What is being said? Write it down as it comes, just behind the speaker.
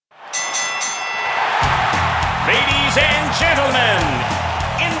Ladies and gentlemen,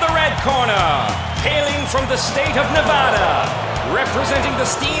 in the red corner, hailing from the state of Nevada, representing the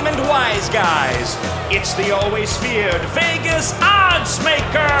Steam and Wise Guys, it's the always feared Vegas Odds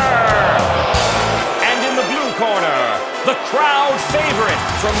Maker. And in the blue corner, the crowd favorite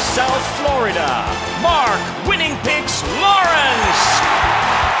from South Florida, Mark Winning Picks Lawrence.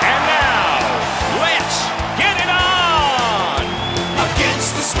 And now, let's get it on!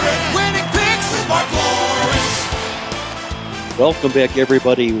 Against the spread, Winning Picks with Mark Lawrence. Welcome back,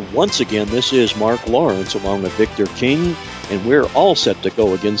 everybody. Once again, this is Mark Lawrence along with Victor King, and we're all set to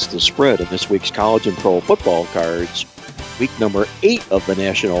go against the spread in this week's college and pro football cards. Week number 8 of the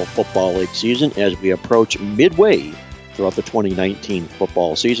National Football League season as we approach midway throughout the 2019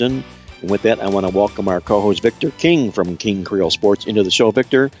 football season. And with that, I want to welcome our co-host Victor King from King Creole Sports into the show.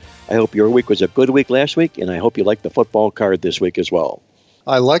 Victor, I hope your week was a good week last week, and I hope you liked the football card this week as well.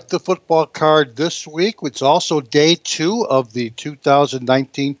 I like the football card this week. It's also day 2 of the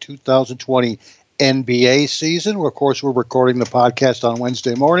 2019-2020 NBA season. Of course, we're recording the podcast on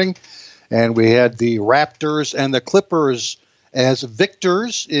Wednesday morning, and we had the Raptors and the Clippers as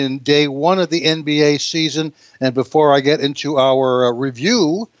victors in day 1 of the NBA season. And before I get into our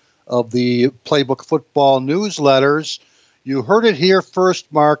review of the Playbook Football newsletters, you heard it here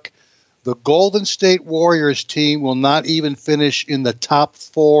first, Mark. The Golden State Warriors team will not even finish in the top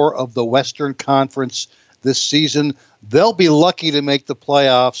 4 of the Western Conference this season. They'll be lucky to make the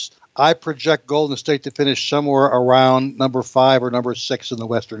playoffs. I project Golden State to finish somewhere around number 5 or number 6 in the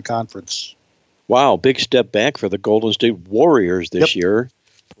Western Conference. Wow, big step back for the Golden State Warriors this year.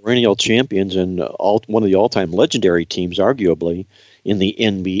 Perennial champions and one of the all-time legendary teams, arguably, in the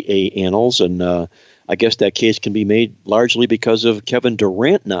NBA annals. And I guess that case can be made largely because of Kevin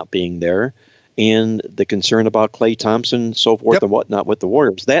Durant not being there and the concern about Klay Thompson, so forth and whatnot with the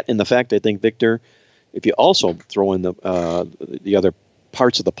Warriors. That and the fact, I think, Victor, if you also throw in the other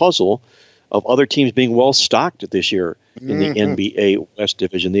parts of the puzzle of other teams being well-stocked this year in the NBA West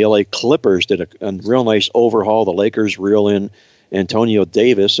Division. The LA Clippers did a real nice overhaul. The Lakers reel in Antonio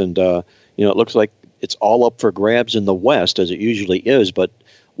Davis, and it looks like it's all up for grabs in the West, as it usually is, but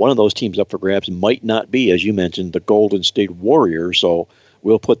one of those teams up for grabs might not be, as you mentioned, the Golden State Warriors. So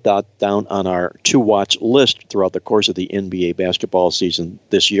we'll put that down on our to-watch list throughout the course of the NBA basketball season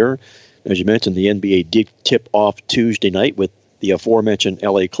this year. As you mentioned, the NBA did tip off Tuesday night with the aforementioned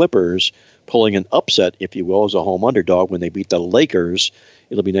LA Clippers pulling an upset, if you will, as a home underdog when they beat the Lakers.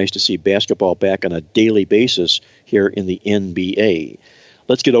 It'll be nice to see basketball back on a daily basis here in the NBA.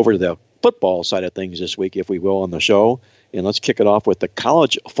 Let's get over to the football side of things this week, if we will, on the show. And let's kick it off with the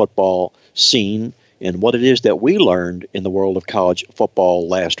college football scene and what it is that we learned in the world of college football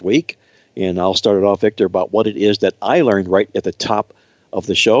last week. And I'll start it off, Victor, about what it is that I learned right at the top of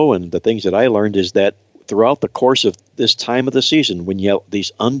the show. And the things that I learned is that throughout the course of this time of the season, when you have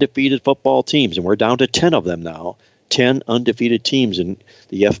these undefeated football teams, and we're down to 10 of them now, 10 undefeated teams in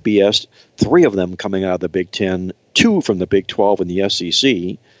the FBS, 3 of them coming out of the Big Ten, 2 from the Big 12 and the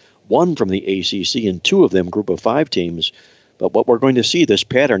SEC, 1 from the ACC, and 2 of them Group of 5 teams. But what we're going to see, this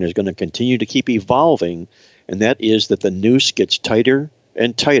pattern is going to continue to keep evolving, and that is that the noose gets tighter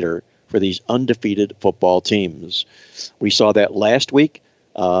and tighter for these undefeated football teams. We saw that last week.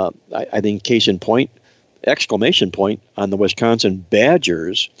 I think case in point, exclamation point on the Wisconsin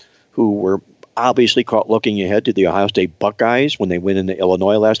Badgers, who were obviously caught looking ahead to the Ohio State Buckeyes when they went into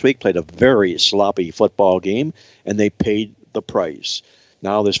Illinois last week, played a very sloppy football game, and they paid the price.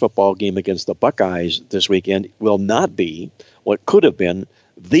 Now this football game against the Buckeyes this weekend will not be what could have been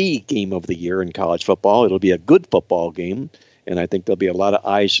the game of the year in college football. It'll be a good football game, and I think there'll be a lot of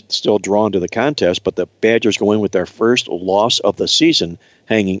eyes still drawn to the contest, but the Badgers go in with their first loss of the season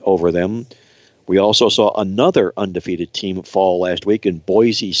hanging over them. We also saw another undefeated team fall last week, and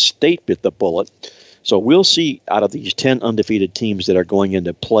Boise State bit the bullet. So we'll see out of these 10 undefeated teams that are going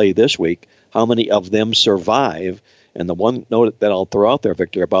into play this week, how many of them survive. And the one note that I'll throw out there,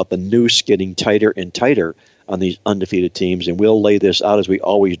 Victor, about the noose getting tighter and tighter on these undefeated teams, and we'll lay this out as we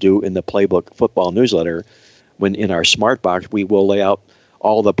always do in the Playbook Football newsletter, when in our Smart Box we will lay out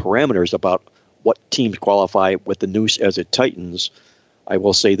all the parameters about what teams qualify with the noose as it tightens. I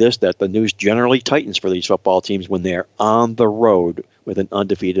will say this, that the noose generally tightens for these football teams when they're on the road with an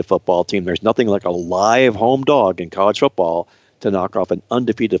undefeated football team. There's nothing like a live home dog in college football to knock off an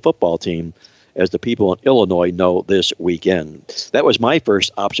undefeated football team, as the people in Illinois know this weekend. That was my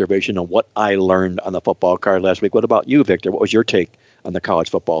first observation on what I learned on the football card last week. What about you, Victor? What was your take on the college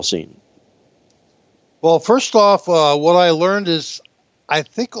football scene? Well, first off, what I learned is I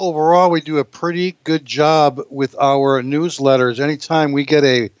think overall we do a pretty good job with our newsletters. Anytime we get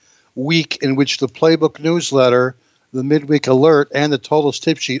a week in which the Playbook newsletter the midweek alert, and the totals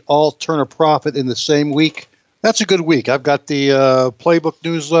tip sheet all turn a profit in the same week. That's a good week. I've got the Playbook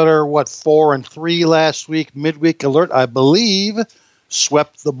newsletter, 4 and 3 last week. Midweek alert, I believe,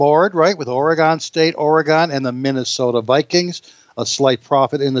 swept the board, right, with Oregon State, Oregon, and the Minnesota Vikings. A slight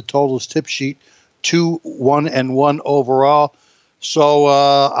profit in the totals tip sheet, 2-1-1 overall. So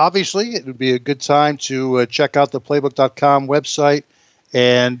obviously it would be a good time to check out the Playbook.com website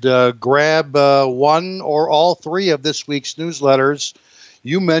and grab one or all three of this week's newsletters.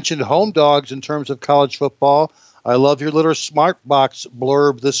 You mentioned home dogs in terms of college football. I love your little Smart Box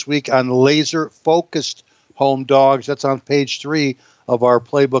blurb this week on laser-focused home dogs. That's on page 3 of our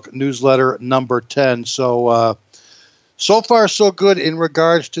Playbook newsletter number 10. So far, so good in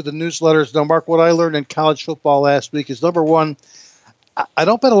regards to the newsletters. Now, Mark, what I learned in college football last week is, number one, I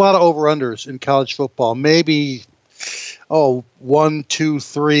don't bet a lot of over-unders in college football. Maybe, 1, 2,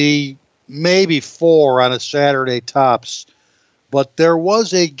 3, maybe 4 on a Saturday tops. But there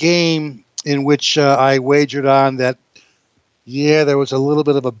was a game in which I wagered on that, there was a little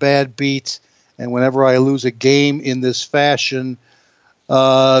bit of a bad beat. And whenever I lose a game in this fashion,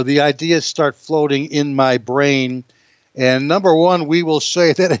 the ideas start floating in my brain. And number one, we will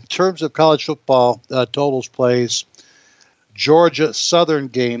say that in terms of college football totals plays, Georgia Southern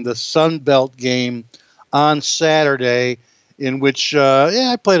game, the Sun Belt game on Saturday, in which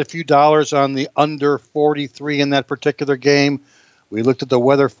I played a few dollars on the under 43 in that particular game. We looked at the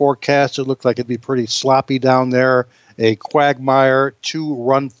weather forecast. It looked like it'd be pretty sloppy down there. A quagmire, 2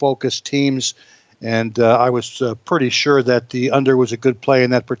 run-focused teams. And I was pretty sure that the under was a good play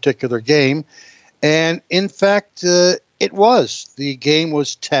in that particular game. And, in fact, it was. The game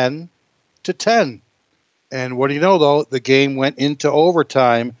was 10-10. And what do you know, though? The game went into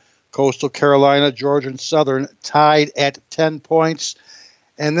overtime. Coastal Carolina, Georgia, and Southern tied at 10 points.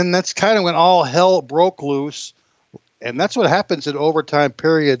 And then that's kind of when all hell broke loose. And that's what happens in overtime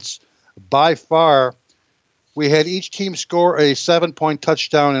periods by far. We had each team score a 7-point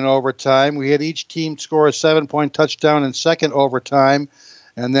touchdown in overtime. We had each team score a 7-point touchdown in second overtime.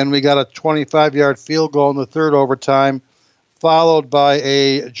 And then we got a 25-yard field goal in the third overtime, followed by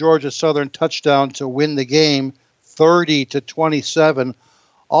a Georgia Southern touchdown to win the game 30-27.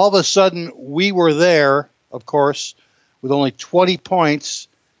 All of a sudden, we were there, of course, with only 20 points.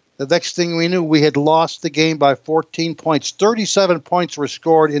 The next thing we knew, we had lost the game by 14 points. 37 points were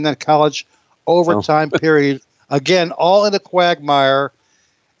scored in that college overtime period. Again, all in a quagmire.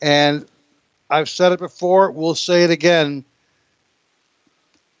 And I've said it before, we'll say it again.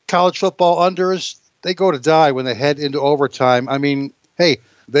 College football unders, they go to die when they head into overtime. I mean, hey,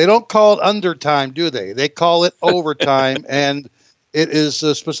 they don't call it undertime, do they? They call it overtime, and it is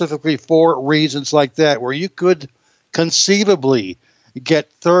specifically for reasons like that, where you could conceivably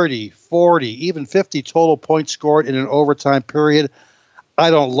get 30, 40, even 50 total points scored in an overtime period. I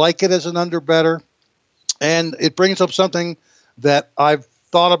don't like it as an underbetter, and it brings up something that I've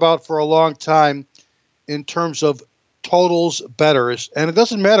thought about for a long time in terms of totals bettors, and it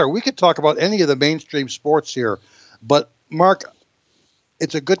doesn't matter. We could talk about any of the mainstream sports here, but Mark,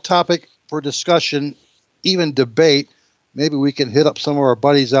 it's a good topic for discussion, even debate. Maybe we can hit up some of our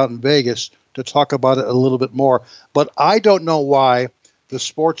buddies out in Vegas to talk about it a little bit more. But I don't know why the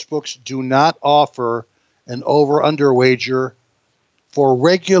sports books do not offer an over-under wager for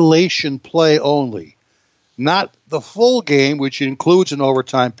regulation play only. Not the full game, which includes an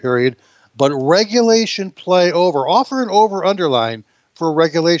overtime period, but regulation play over. Offer an over-underline for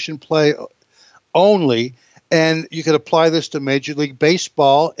regulation play only, and you could apply this to Major League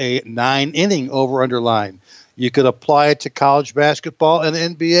Baseball, a 9-inning over-underline. You could apply it to college basketball and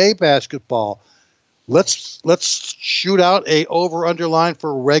NBA basketball. Let's shoot out a over-underline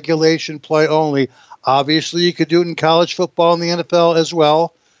for regulation play only. Obviously, you could do it in college football and the NFL as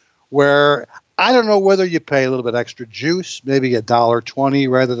well, where I don't know whether you pay a little bit extra juice, maybe $1.20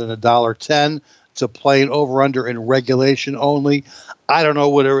 rather than $1.10 to play an over-under in regulation only. I don't know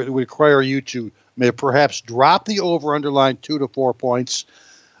whether it would require you to maybe perhaps drop the over-underline 2 to 4 points.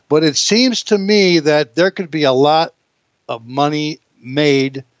 But it seems to me that there could be a lot of money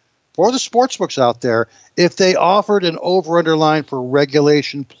made for the sportsbooks out there if they offered an over-underline for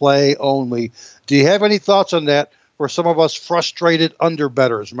regulation play only. Do you have any thoughts on that for some of us frustrated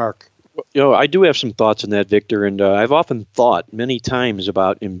underbettors, Mark? I do have some thoughts on that, Victor, and I've often thought many times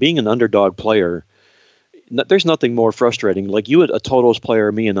about in being an underdog player, there's nothing more frustrating, like you a totals player,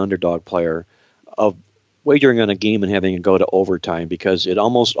 me an underdog player, of wagering on a game and having it go to overtime, because it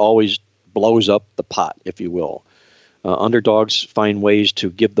almost always blows up the pot, if you will. Underdogs find ways to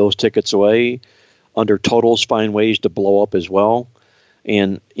give those tickets away. Under totals find ways to blow up as well.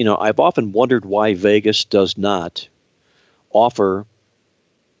 And, I've often wondered why Vegas does not offer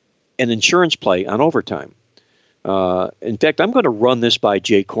an insurance play on overtime. In fact, I'm going to run this by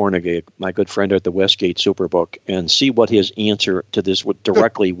Jay Kornegay, my good friend at the Westgate Superbook, and see what his answer to this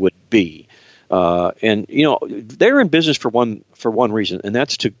directly would be. And they're in business for one reason, and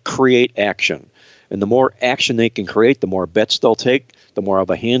that's to create action. And the more action they can create, the more bets they'll take, the more of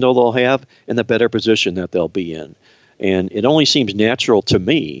a handle they'll have, and the better position that they'll be in. And it only seems natural to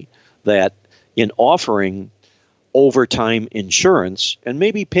me that in offering overtime insurance and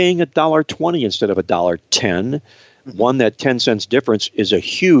maybe paying $1.20 instead of $1.10, one, that 10 cents difference is a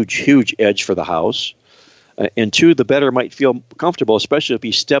huge, huge edge for the house. And two, the bettor might feel comfortable, especially if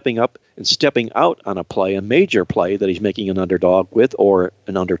he's stepping up and stepping out on a play, a major play that he's making an underdog with or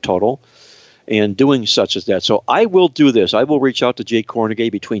an under total, and doing such as that. So I will do this. I will reach out to Jay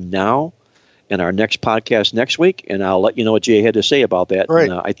Kornegay between now and our next podcast next week, and I'll let you know what Jay had to say about that. Right.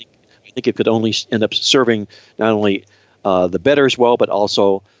 And, I think it could only end up serving not only the bettors well, but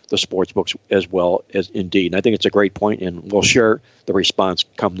also the sports books as well as indeed. And I think it's a great point, and we'll share the response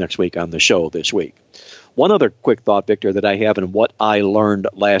come next week on the show this week. One other quick thought, Victor, that I have and what I learned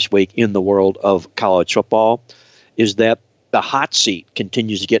last week in the world of college football is that the hot seat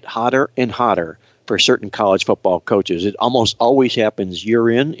continues to get hotter and hotter for certain college football coaches. It almost always happens year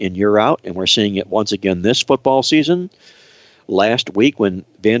in and year out, and we're seeing it once again this football season. Last week when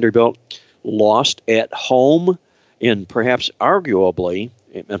Vanderbilt lost at home in perhaps arguably,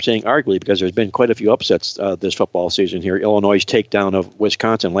 I'm saying arguably because there's been quite a few upsets this football season here, Illinois' takedown of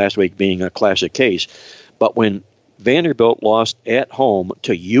Wisconsin last week being a classic case. But when Vanderbilt lost at home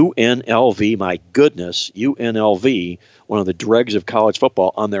to UNLV, my goodness, UNLV, one of the dregs of college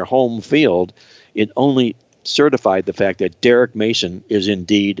football, on their home field, it only certified the fact that Derek Mason is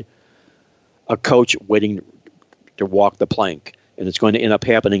indeed a coach waiting to walk the plank. And it's going to end up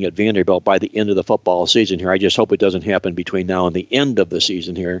happening at Vanderbilt by the end of the football season here. I just hope it doesn't happen between now and the end of the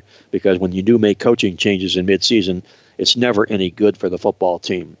season here, because when you do make coaching changes in midseason, it's never any good for the football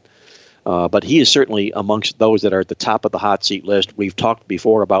team. But he is certainly amongst those that are at the top of the hot seat list. We've talked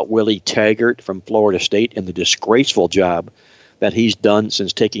before about Willie Taggart from Florida State and the disgraceful job that he's done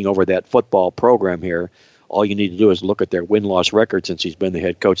since taking over that football program here. All you need to do is look at their win-loss record since he's been the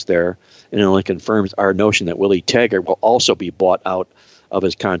head coach there, and it only confirms our notion that Willie Taggart will also be bought out of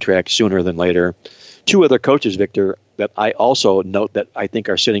his contract sooner than later. Two other coaches, Victor, that I also note that I think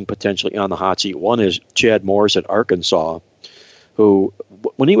are sitting potentially on the hot seat. One is Chad Morris at Arkansas, who,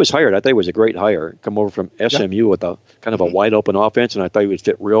 when he was hired, I thought he was a great hire. Come over from SMU with a kind of a wide-open offense, and I thought he would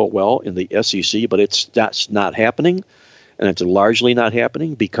fit real well in the SEC, but that's not happening, and it's largely not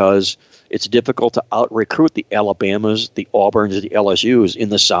happening because it's difficult to out-recruit the Alabamas, the Auburns, the LSUs in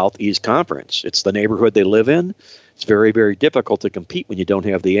the Southeast Conference. It's the neighborhood they live in. It's very, very difficult to compete when you don't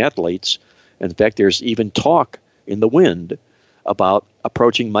have the athletes. In fact, there's even talk in the wind about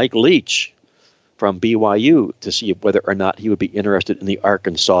approaching Mike Leach from BYU to see whether or not he would be interested in the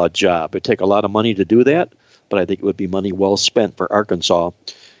Arkansas job. It would take a lot of money to do that, but I think it would be money well spent for Arkansas.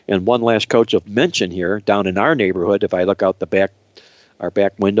 And one last coach of mention here, down in our neighborhood, if I look out our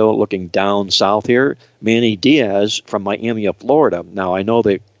back window looking down south here, Manny Diaz from Miami of Florida. Now, I know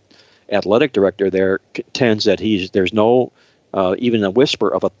the athletic director there contends that there's no even a whisper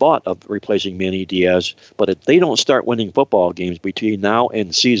of a thought of replacing Manny Diaz, but if they don't start winning football games between now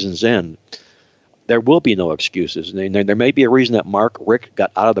and season's end, there will be no excuses. And there may be a reason that Mark Richt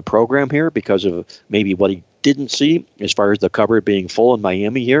got out of the program here because of maybe what he didn't see as far as the cupboard being full in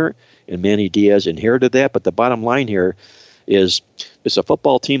Miami here, and Manny Diaz inherited that. But the bottom line here is it's a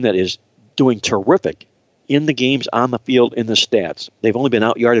football team that is doing terrific in the games, on the field, in the stats. They've only been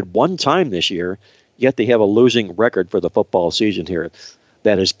out-yarded one time this year, yet they have a losing record for the football season here.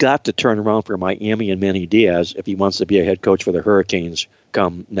 That has got to turn around for Miami and Manny Diaz if he wants to be a head coach for the Hurricanes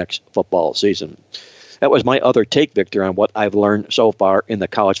come next football season. That was my other take, Victor, on what I've learned so far in the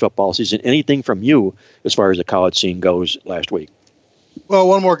college football season. Anything from you as far as the college scene goes last week? Well,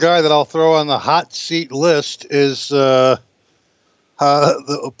 one more guy that I'll throw on the hot seat list is the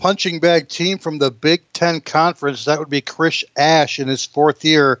punching bag team from the Big Ten Conference. That would be Chris Ash in his fourth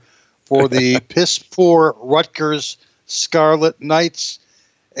year for the piss poor Rutgers Scarlet Knights.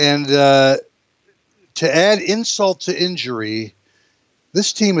 And to add insult to injury,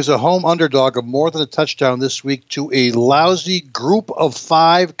 this team is a home underdog of more than a touchdown this week to a lousy Group of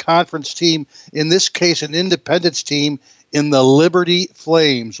 5 conference team, in this case an Independence team in the Liberty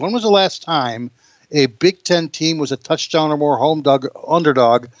Flames. When was the last time a Big Ten team was a touchdown or more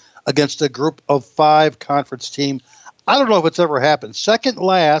underdog against a Group of 5 conference team? I don't know if it's ever happened. Second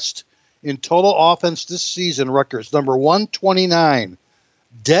last in total offense this season, Rutgers, number 129.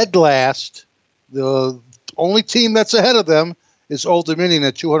 Dead last, the Only team that's ahead of them is Old Dominion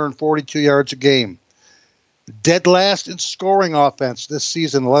at 242 yards a game. Dead last in scoring offense this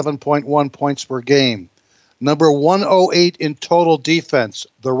season, 11.1 points per game. Number 108 in total defense,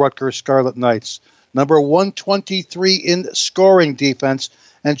 the Rutgers Scarlet Knights. Number 123 in scoring defense.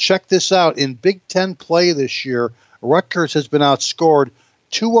 And check this out. In Big Ten play this year, Rutgers has been outscored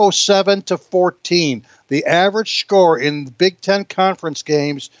 207-14. The average score in the Big Ten conference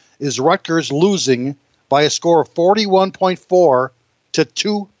games is Rutgers losing by a score of 41.4 to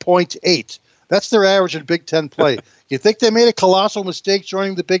 2.8. That's their average in Big Ten play. You think they made a colossal mistake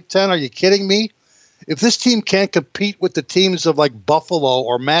joining the Big Ten? Are you kidding me? If this team can't compete with the teams of like Buffalo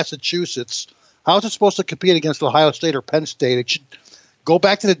or Massachusetts, how is it supposed to compete against Ohio State or Penn State? It should go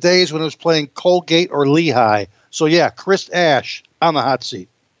back to the days when it was playing Colgate or Lehigh. So, yeah, Chris Ash on the hot seat.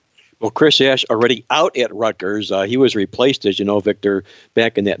 Well, Chris Ash already out at Rutgers. He was replaced, as you know, Victor,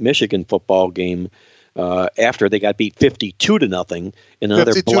 back in that Michigan football game after they got beat 52-0 in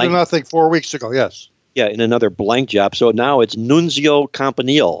another 52-0 4 weeks ago, yes. Yeah, in another blank job. So now it's Nunzio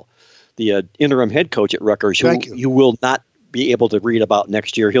Campanile, the interim head coach at Rutgers, who you will not be able to read about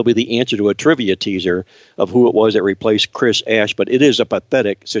next year. He'll be the answer to a trivia teaser of who it was that replaced Chris Ash, but it is a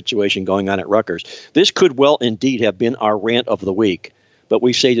pathetic situation going on at Rutgers. This could well indeed have been our rant of the week, but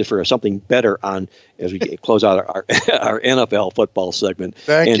we saved it for something better on as we close out our NFL football segment.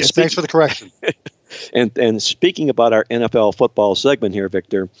 Thank you. Thanks for the correction. And speaking about our NFL football segment here,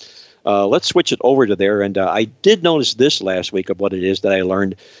 Victor, let's switch it over to there. And I did notice this last week of what it is that I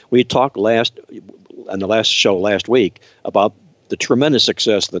learned. We talked on the last show last week about the tremendous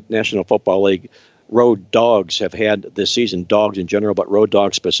success that National Football League Road Dogs have had this season, dogs in general, but Road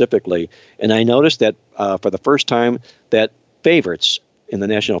Dogs specifically. And I noticed that for the first time that favorites in the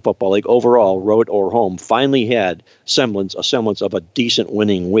National Football League overall, road or home, finally had a semblance of a decent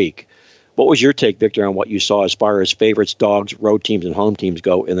winning week. What was your take, Victor, on what you saw as far as favorites, dogs, road teams, and home teams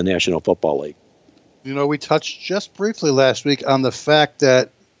go in the National Football League? You know, we touched just briefly last week on the fact that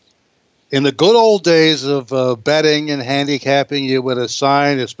in the good old days of betting and handicapping, you would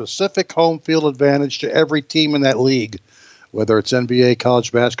assign a specific home field advantage to every team in that league, whether it's NBA,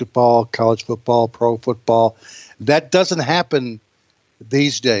 college basketball, college football, pro football. That doesn't happen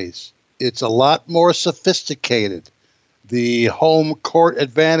these days. It's a lot more sophisticated. The home court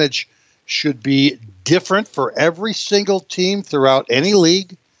advantage should be different for every single team throughout any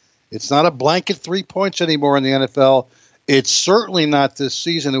league. It's not a blanket 3 points anymore in the NFL. It's certainly not this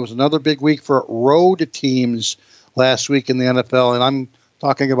season. It was another big week for road teams last week in the NFL, and I'm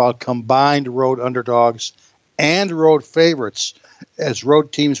talking about combined road underdogs and road favorites, as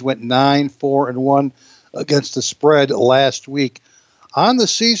road teams went 9-4-1 against the spread last week. On the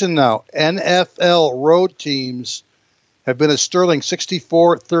season now, NFL road teams have been a sterling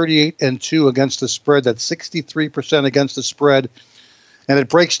 64-38-2 against the spread. That's 63% against the spread. And it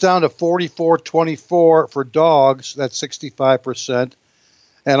breaks down to 44-24 for dogs. That's 65%.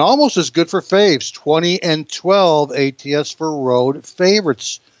 And almost as good for faves, 20-12 ATS for road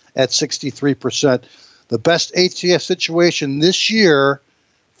favorites at 63%. The best ATS situation this year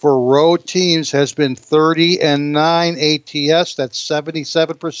for road teams has been 30-9 ATS. That's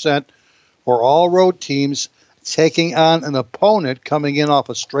 77% for all road teams taking on an opponent coming in off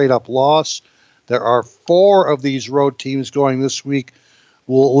a straight-up loss. There are 4 of these road teams going this week.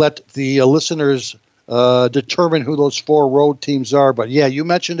 We'll let the listeners determine who those 4 road teams are. But, yeah, you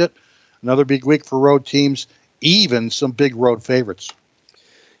mentioned it. Another big week for road teams, even some big road favorites.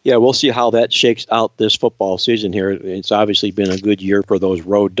 Yeah, we'll see how that shakes out this football season here. It's obviously been a good year for those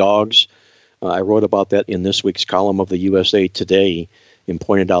road dogs. I wrote about that in this week's column of the USA Today and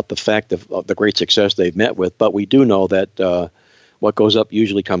pointed out the fact of the great success they've met with. But we do know that what goes up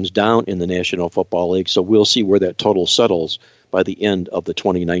usually comes down in the National Football League, so we'll see where that total settles by the end of the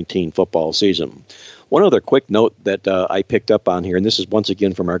 2019 football season. One other quick note that I picked up on here, and this is once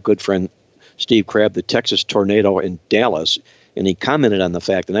again from our good friend Steve Crabb, the Texas Tornado in Dallas, and he commented on the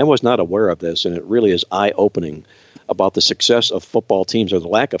fact, and I was not aware of this, and it really is eye-opening, about the success of football teams or the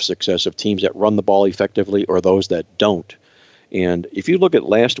lack of success of teams that run the ball effectively or those that don't. And if you look at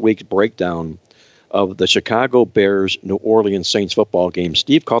last week's breakdown of the Chicago Bears-New Orleans Saints football game,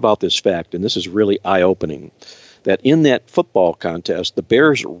 Steve called out this fact, and this is really eye-opening, that in that football contest, the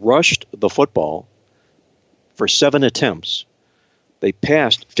Bears rushed the football for 7 attempts. They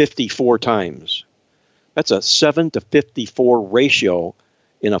passed 54 times. That's a 7-54 ratio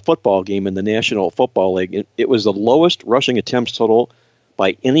in a football game in the National Football League. It was the lowest rushing attempts total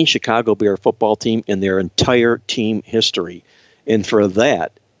by any Chicago Bear football team in their entire team history. And for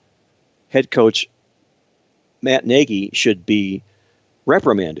that, head coach Matt Nagy should be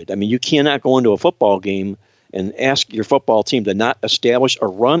reprimanded. I mean, you cannot go into a football game and ask your football team to not establish a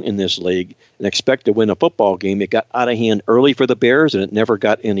run in this league and expect to win a football game. It got out of hand early for the Bears, and it never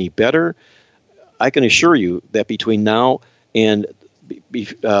got any better. I can assure you that between now and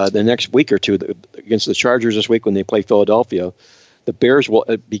the next week or two against the Chargers this week when they play Philadelphia, the Bears will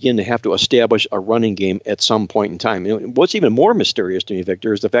begin to have to establish a running game at some point in time. What's even more mysterious to me,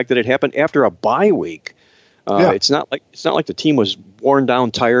 Victor, is the fact that it happened after a bye week. It's not like the team was worn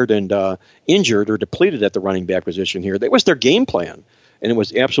down, tired, and injured or depleted at the running back position here. That was their game plan, and it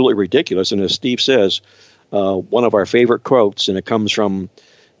was absolutely ridiculous. And as Steve says, one of our favorite quotes, and it comes from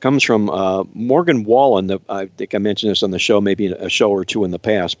Morgan Wallen. I think I mentioned this on the show, maybe a show or two in the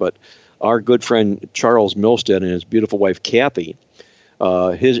past, but our good friend Charles Milstead and his beautiful wife Kathy,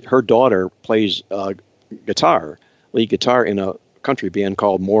 her daughter plays lead guitar in a country band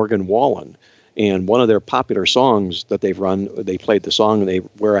called Morgan Wallen. And one of their popular songs that they've run, they played the song and they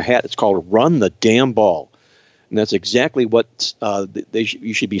wear a hat. It's called "Run the Damn Ball." And that's exactly what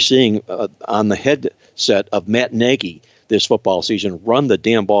you should be seeing on the headset of Matt Nagy this football season. Run the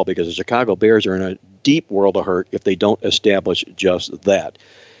damn ball, because the Chicago Bears are in a deep world of hurt if they don't establish just that.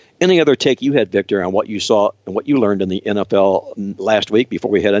 Any other take you had, Victor, on what you saw and what you learned in the NFL last week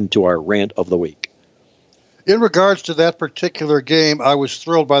before we head into our rant of the week? In regards to that particular game, I was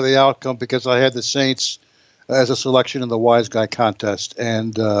thrilled by the outcome because I had the Saints as a selection in the Wise Guy contest,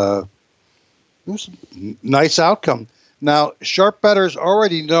 and it was a nice outcome. Now, sharp bettors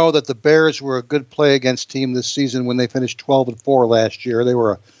already know that the Bears were a good play against team this season when they finished 12-4 last year. They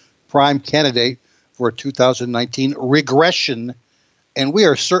were a prime candidate for a 2019 regression, and we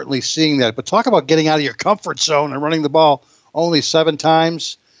are certainly seeing that. But talk about getting out of your comfort zone and running the ball only 7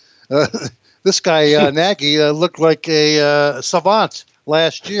 times. This guy, Nagy, looked like a savant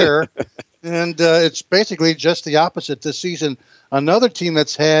last year, and it's basically just the opposite this season. Another team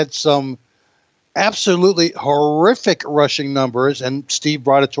that's had some absolutely horrific rushing numbers, and Steve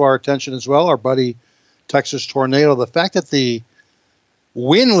brought it to our attention as well, our buddy Texas Tornado. The fact that the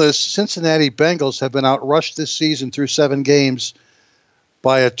winless Cincinnati Bengals have been outrushed this season through 7 games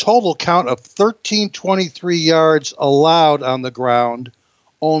by a total count of 1,323 yards allowed on the ground,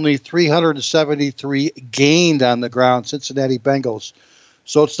 only 373 gained on the ground, Cincinnati Bengals.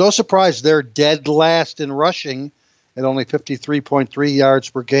 So it's no surprise they're dead last in rushing at only 53.3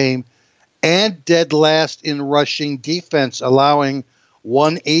 yards per game, and dead last in rushing defense, allowing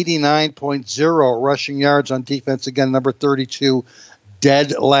 189.0 rushing yards on defense. Again, number 32,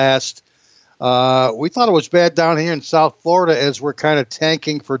 dead last. We thought it was bad down here in South Florida as we're kind of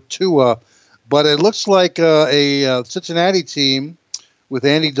tanking for Tua, but it looks like a Cincinnati team with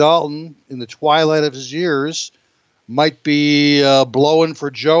Andy Dalton in the twilight of his years might be blowing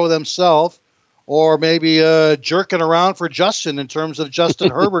for Joe themselves, or maybe jerking around for Justin in terms of Justin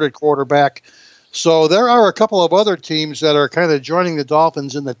Herbert at quarterback. So there are a couple of other teams that are kind of joining the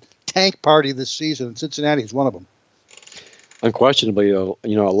Dolphins in the tank party this season, and Cincinnati is one of them. Unquestionably, a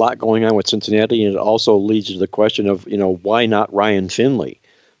lot going on with Cincinnati, and it also leads to the question of, why not Ryan Finley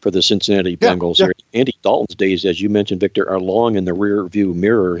for the Cincinnati Bengals? Yeah. Andy Dalton's days, as you mentioned, Victor, are long in the rear view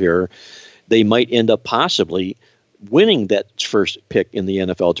mirror here. They might end up possibly winning that first pick in the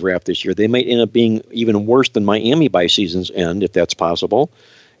NFL draft this year. They might end up being even worse than Miami by season's end, if that's possible.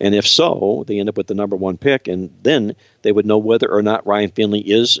 And if so, they end up with the number 1 pick, and then they would know whether or not Ryan Finley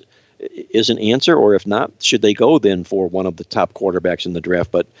is an answer, or if not, should they go then for one of the top quarterbacks in the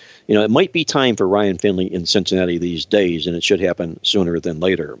draft. But, it might be time for Ryan Finley in Cincinnati these days, and it should happen sooner than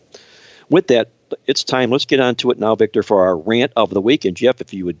later. With that, it's time. Let's get on to it now, Victor, for our rant of the week. And Jeff,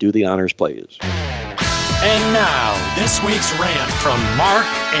 if you would do the honors, please. And now, this week's rant from Mark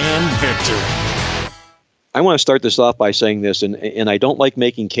and Victor. I want to start this off by saying this, and I don't like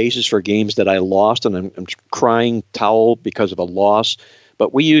making cases for games that I lost, and I'm crying towel because of a loss.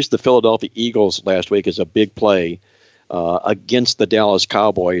 But we used the Philadelphia Eagles last week as a big play against the Dallas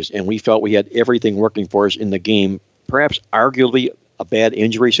Cowboys, and we felt we had everything working for us in the game. Perhaps arguably a bad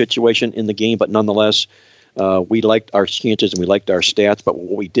injury situation in the game, but nonetheless, we liked our chances and we liked our stats. But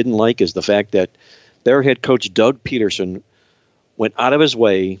what we didn't like is the fact that their head coach, Doug Peterson, went out of his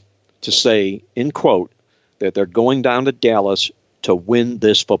way to say, in quote, that they're going down to Dallas to win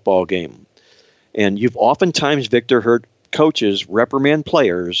this football game. And you've oftentimes, Victor, heard coaches reprimand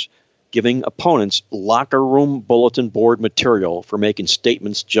players giving opponents locker room bulletin board material for making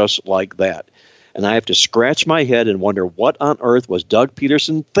statements just like that. And I have to scratch my head and wonder what on earth was Doug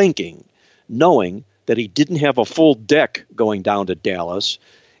Peterson thinking, knowing that he didn't have a full deck going down to Dallas.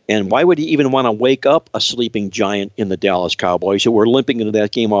 And why would he even want to wake up a sleeping giant in the Dallas Cowboys, who were limping into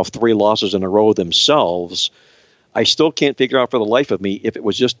that game off 3 losses in a row themselves? I still can't figure out for the life of me if it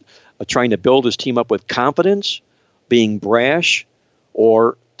was just trying to build his team up with confidence, being brash,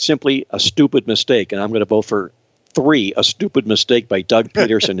 or simply a stupid mistake. And I'm going to vote for 3, a stupid mistake by Doug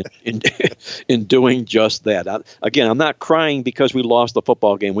Peterson in doing just that. Again, I'm not crying because we lost the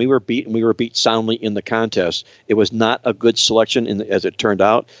football game. We were beaten. We were beat soundly in the contest. It was not a good selection as it turned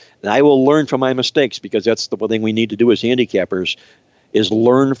out. And I will learn from my mistakes, because that's the one thing we need to do as handicappers, is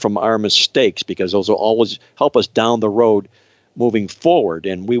learn from our mistakes, because those will always help us down the road moving forward.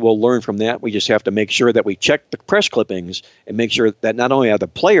 And we will learn from that. We just have to make sure that we check the press clippings and make sure that not only are the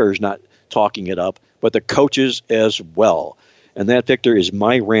players not talking it up, but the coaches as well. And that, Victor, is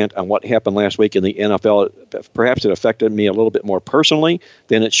my rant on what happened last week in the NFL. Perhaps it affected me a little bit more personally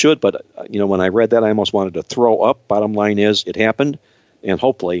than it should, but when I read that, I almost wanted to throw up. Bottom line is, it happened, and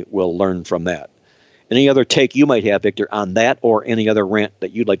hopefully we'll learn from that. Any other take you might have, Victor, on that, or any other rant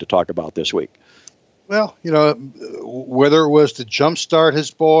that you'd like to talk about this week? Well, whether it was to jumpstart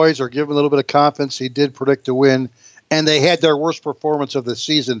his boys or give him a little bit of confidence, he did predict a win, and they had their worst performance of the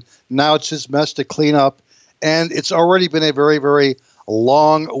season. Now it's his mess to clean up, and it's already been a very, very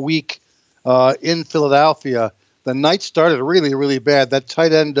long week in Philadelphia. The night started really, really bad. That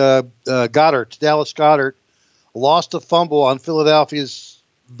tight end, Dallas Goedert, lost a fumble on Philadelphia's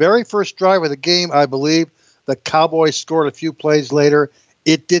very first drive of the game, I believe. The Cowboys scored a few plays later.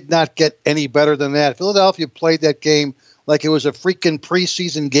 It did not get any better than that. Philadelphia played that game like it was a freaking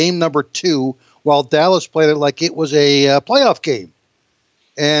preseason game number 2, while Dallas played it like it was a playoff game.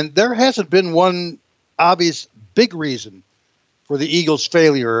 And there hasn't been one obvious big reason for the Eagles'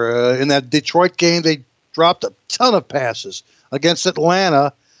 failure. In that Detroit game, they dropped a ton of passes. Against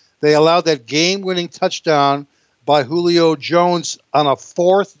Atlanta, they allowed that game-winning touchdown by Julio Jones on a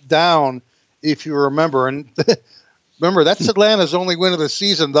 4th down, if you remember. And remember, that's Atlanta's only win of the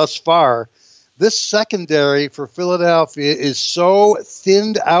season thus far. This secondary for Philadelphia is so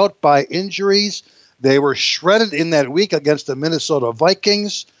thinned out by injuries. They were shredded in that week against the Minnesota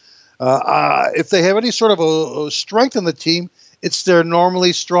Vikings. If they have any sort of a strength in the team, it's their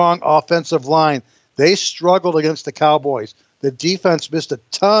normally strong offensive line. They struggled against the Cowboys. The defense missed a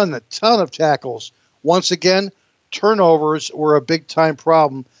ton of tackles. Once again, turnovers were a big-time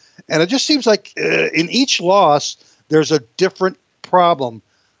problem. And it just seems like in each loss, there's a different problem.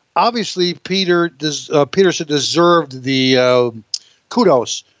 Obviously, Peterson deserved the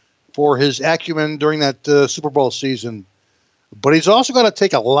kudos for his acumen during that Super Bowl season. But he's also got to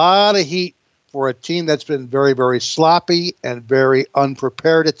take a lot of heat for a team that's been very, very sloppy and very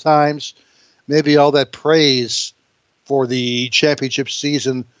unprepared at times. Maybe all that praise for the championship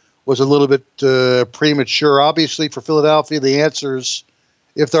season was a little bit premature. Obviously, for Philadelphia, the answers,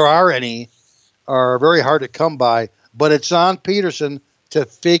 if there are any, are very hard to come by. But it's on Peterson to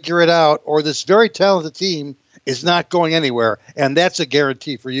figure it out, or this very talented team is not going anywhere. And that's a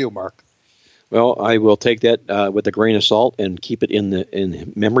guarantee for you, Mark. Well, I will take that with a grain of salt and keep it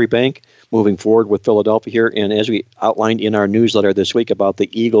in memory bank moving forward with Philadelphia here. And as we outlined in our newsletter this week about the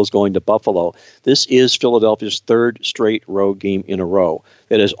Eagles going to Buffalo, this is Philadelphia's 3rd straight road game in a row.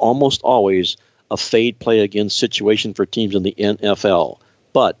 That is almost always a fade play against situation for teams in the NFL.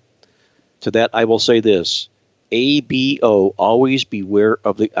 But to that, I will say this. ABO, always beware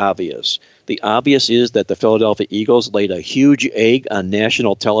of the obvious. The obvious is that the Philadelphia Eagles laid a huge egg on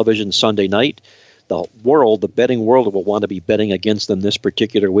national television Sunday night. The betting world will want to be betting against them this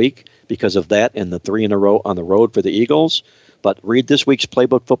particular week because of that and the 3 in a row on the road for the Eagles. But read this week's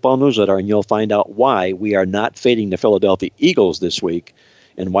Playbook Football newsletter and you'll find out why we are not fading the Philadelphia Eagles this week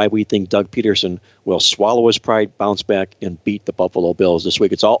and why we think Doug Peterson will swallow his pride, bounce back, and beat the Buffalo Bills this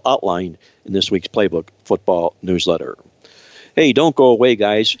week. It's all outlined in this week's Playbook Football newsletter. Hey, don't go away,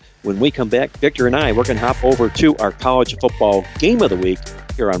 guys. When we come back, Victor and I, we're going to hop over to our college football game of the week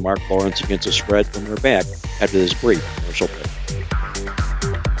here on Mark Lawrence Against the Spread when we're back after this brief commercial break.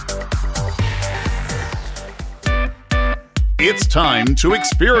 It's time to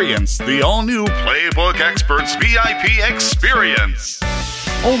experience the all-new Playbook Experts VIP Experience.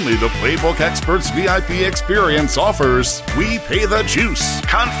 Only the Playbook Experts VIP Experience offers We Pay the Juice,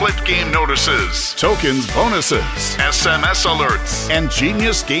 conflict game notices, tokens bonuses, SMS alerts, and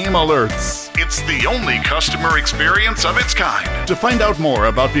Genius Game alerts. It's the only customer experience of its kind. To find out more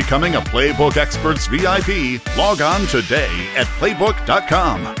about becoming a Playbook Experts VIP, log on today at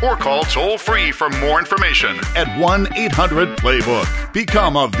playbook.com or call toll-free for more information at 1-800-PLAYBOOK.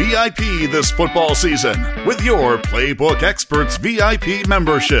 Become a VIP this football season with your Playbook Experts VIP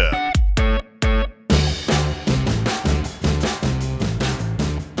membership.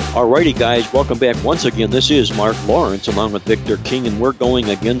 Alrighty, guys, welcome back once again. This is Mark Lawrence along with Victor King, and we're going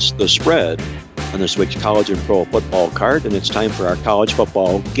against the spread on this week's college and pro football card, and it's time for our college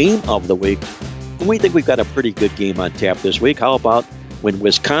football game of the week. And we think we've got a pretty good game on tap this week. How about when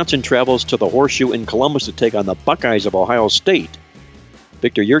Wisconsin travels to the Horseshoe in Columbus to take on the Buckeyes of Ohio State?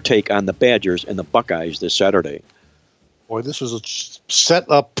 Victor, your take on the Badgers and the Buckeyes this Saturday. Boy, this was set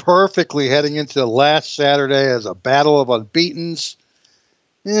up perfectly heading into last Saturday as a battle of unbeatens.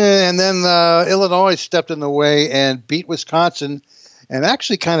 And then Illinois stepped in the way and beat Wisconsin and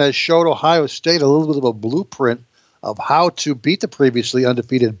actually kind of showed Ohio State a little bit of a blueprint of how to beat the previously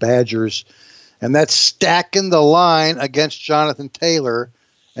undefeated Badgers. And that's stacking the line against Jonathan Taylor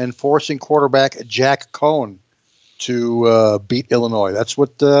and forcing quarterback Jack Cohn to beat Illinois. That's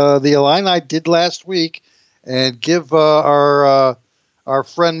what the Illini did last week. And give our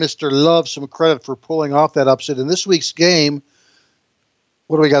friend Mr. Love some credit for pulling off that upset. In this week's game,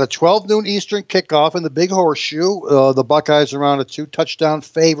 what do we got? A 12 noon Eastern kickoff in the Big Horseshoe. The Buckeyes are around a 2-touchdown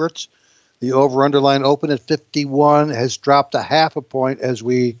favorite. The over-under line open at 51 has dropped a half a point as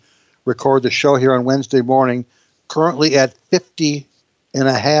we record the show here on Wednesday morning. Currently at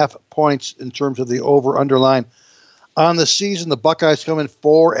 50.5 points in terms of the over-under line. On the season, the Buckeyes come in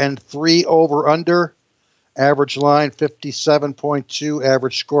 4-3 over-under. Average line 57.2,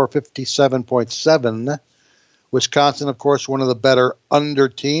 average score 57.7. Wisconsin, of course, one of the better under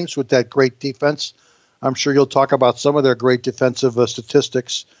teams with that great defense. I'm sure you'll talk about some of their great defensive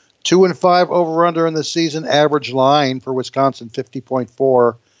statistics. 2-5 over-under in the season. Average line for Wisconsin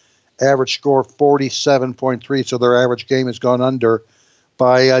 50.4, average score 47.3. So their average game has gone under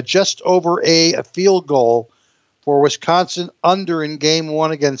by just over a field goal. For Wisconsin, under in game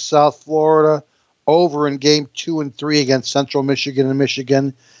 1 against South Florida. Over in game 2 and 3 against Central Michigan and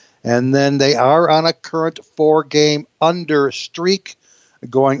Michigan. And then they are on a current 4-game under streak,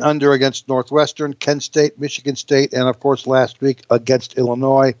 going under against Northwestern, Kent State, Michigan State, and, of course, last week against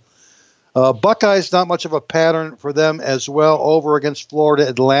Illinois. Buckeyes, not much of a pattern for them as well. Over against Florida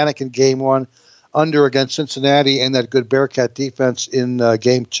Atlantic in game 1, under against Cincinnati and that good Bearcat defense in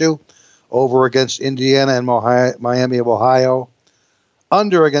game 2. Over against Indiana and Miami of Ohio.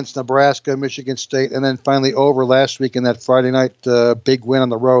 Under against Nebraska, Michigan State, and then finally over last week in that Friday night big win on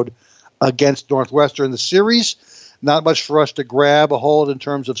the road against Northwestern. The series, not much for us to grab a hold in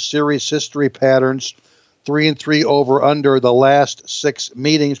terms of series history patterns. 3-3 over under the last 6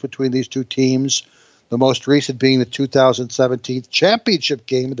 meetings between these two teams. The most recent being the 2017 championship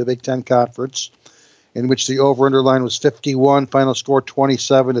game of the Big Ten Conference, in which the over-under line was 51, final score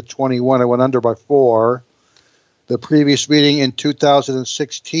 27-21. It went under by 4. The previous meeting in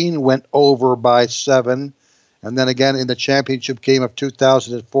 2016 went over by 7. And then again in the championship game of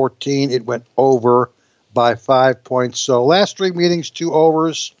 2014, it went over by 5 points. So last 3 meetings, 2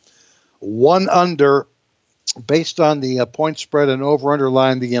 overs, 1 under. Based on the point spread and over-under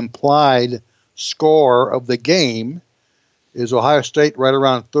line, the implied score of the game is Ohio State right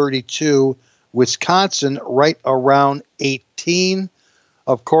around 32, Wisconsin right around 18.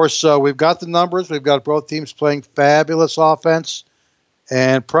 Of course, we've got the numbers. We've got both teams playing fabulous offense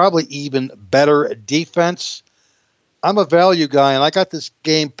and probably even better defense. I'm a value guy, and I got this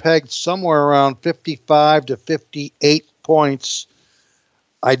game pegged somewhere around 55 to 58 points.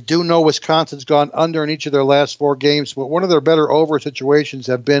 I do know Wisconsin's gone under in each of their last 4 games, but one of their better over situations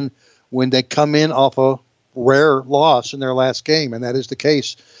have been when they come in off a rare loss in their last game, and that is the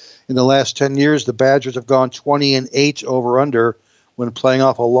case. In the last 10 years, the Badgers have gone 20-8 over under when playing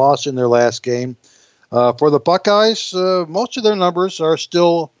off a loss in their last game. For the Buckeyes, most of their numbers are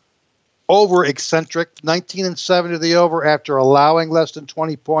still over eccentric. 19-7 to the over after allowing less than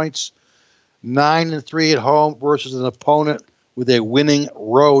 20 points. 9-3 at home versus an opponent with a winning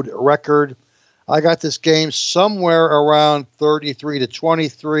road record. I got this game somewhere around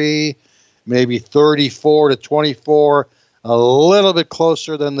 33-23, maybe 34-24, a little bit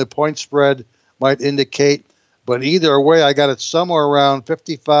closer than the point spread might indicate. But either way, I got it somewhere around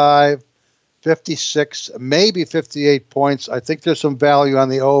 55, 56, maybe 58 points. I think there's some value on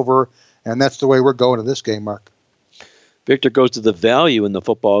the over, and that's the way we're going to this game, Mark. Victor goes to the value in the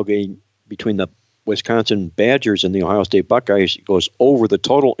football game between the Wisconsin Badgers and the Ohio State Buckeyes. He goes over the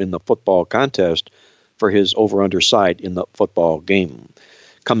total in the football contest for his over-under side in the football game.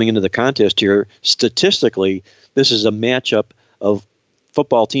 Coming into the contest here, statistically, this is a matchup of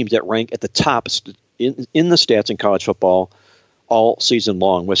football teams that rank at the top in the stats in college football all season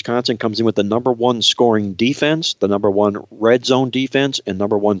long. Wisconsin comes in with the number 1 scoring defense, the number 1 red zone defense, and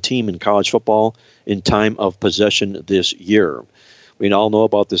number 1 team in college football in time of possession this year. We all know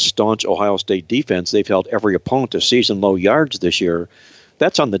about this staunch Ohio State defense. They've held every opponent to season-low yards this year.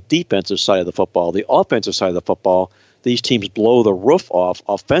 That's on the defensive side of the football. The offensive side of the football, these teams blow the roof off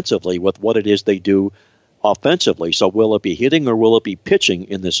offensively with what it is they do offensively. So will it be hitting or will it be pitching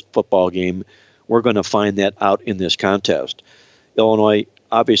in this football game? We're going to find that out in this contest. Illinois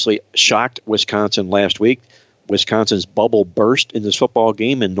obviously shocked Wisconsin last week. Wisconsin's bubble burst in this football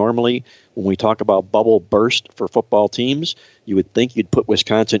game, and normally when we talk about bubble burst for football teams, you would think you'd put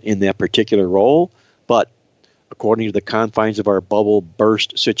Wisconsin in that particular role, but according to the confines of our bubble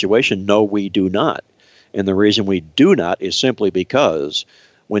burst situation, no, we do not. And the reason we do not is simply because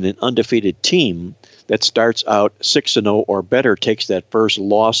when an undefeated team that starts out 6-0 or better takes that first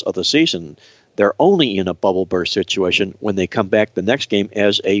loss of the season, they're only in a bubble burst situation when they come back the next game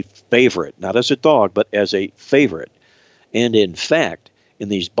as a favorite, not as a dog, but as a favorite. And in fact, in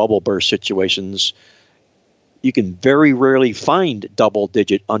these bubble burst situations, you can very rarely find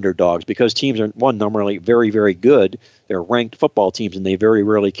double-digit underdogs because teams are, one, normally very, very good. They're ranked football teams, and they very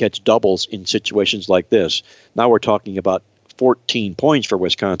rarely catch doubles in situations like this. Now we're talking about 14 points for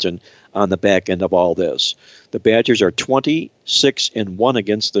Wisconsin on the back end of all this. The Badgers are 26-1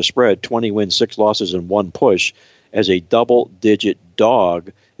 against the spread, 20 wins, 6 losses, and 1 push as a double-digit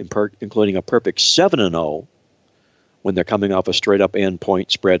dog, including a perfect 7-0 when they're coming off a straight-up end-point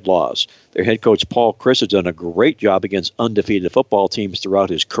spread loss. Their head coach, Paul Chryst, has done a great job against undefeated football teams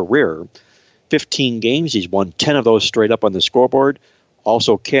throughout his career. 15 games, he's won 10 of those straight up on the scoreboard,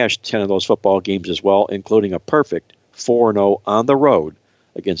 also cashed 10 of those football games as well, including a perfect 4-0 on the road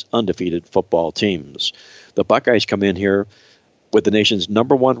against undefeated football teams. The Buckeyes come in here with the nation's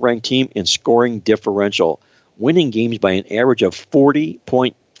number 1 ranked team in scoring differential, winning games by an average of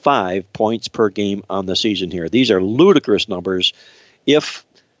 40.5 points per game on the season here. These are ludicrous numbers. If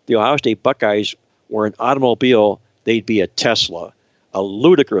the Ohio State Buckeyes were an automobile, they'd be a Tesla, a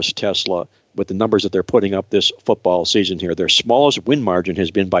ludicrous Tesla with the numbers that they're putting up this football season here. Their smallest win margin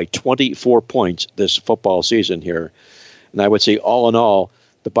has been by 24 points this football season here. And I would say all in all,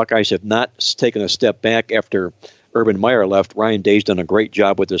 the Buckeyes have not taken a step back after Urban Meyer left. Ryan Day's done a great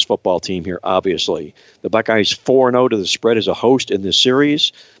job with this football team here, obviously. The Buckeyes 4-0 to the spread as a host in this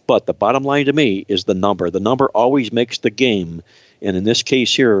series, but the bottom line to me is the number. The number always makes the game, and in this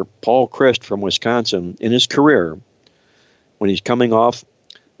case here, Paul Chryst from Wisconsin, in his career, when he's coming off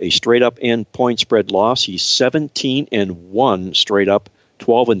a straight-up end point spread loss, he's 17-1 straight up,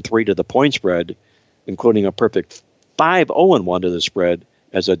 12-3 to the point spread, including a perfect 5-0-1 to the spread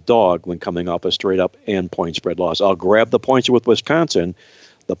as a dog when coming off a straight-up and point spread loss. I'll grab the points with Wisconsin.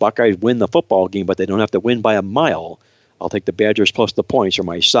 The Buckeyes win the football game, but they don't have to win by a mile. I'll take the Badgers plus the points on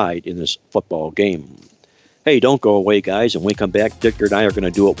my side in this football game. Hey, don't go away, guys. When we come back, Dick and I are going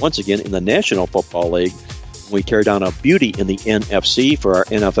to do it once again in the National Football League. We tear down a beauty in the NFC for our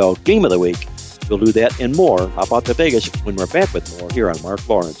NFL Game of the Week. We'll do that and more. How about the Vegas when we're back with more here on Mark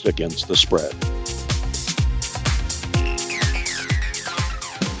Lawrence Against the Spread.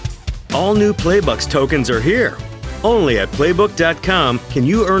 All new Playbucks tokens are here. Only at Playbook.com can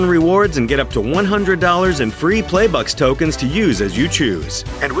you earn rewards and get up to $100 in free Playbucks tokens to use as you choose.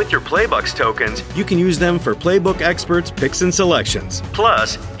 And with your Playbucks tokens, you can use them for Playbook Experts picks and selections.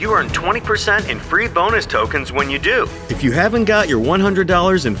 Plus, you earn 20% in free bonus tokens when you do. If you haven't got your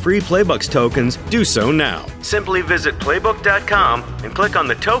 $100 in free Playbucks tokens, do so now. Simply visit Playbook.com and click on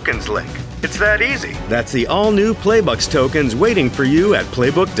the tokens link. It's that easy. That's the all-new Playbucks tokens waiting for you at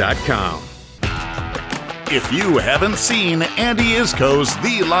Playbook.com. If you haven't seen Andy Isko's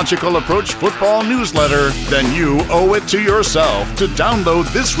The Logical Approach football newsletter, then you owe it to yourself to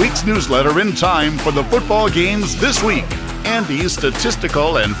download this week's newsletter in time for the football games this week. Andy's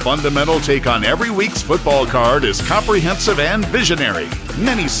statistical and fundamental take on every week's football card is comprehensive and visionary.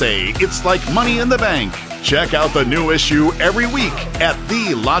 Many say it's like money in the bank. Check out the new issue every week at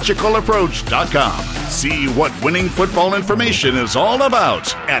TheLogicalApproach.com. See what winning football information is all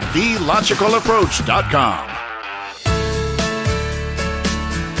about at TheLogicalApproach.com.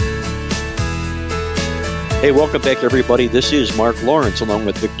 Hey, welcome back, everybody. This is Mark Lawrence along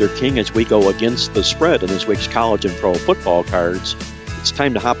with Victor King as we go against the spread in this week's college and pro football cards. It's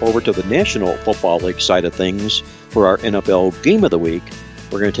time to hop over to the National Football League side of things for our NFL Game of the Week.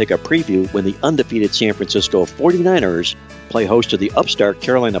 We're going to take a preview when the undefeated San Francisco 49ers play host to the upstart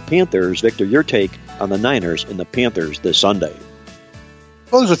Carolina Panthers. Victor, your take on the Niners and the Panthers this Sunday.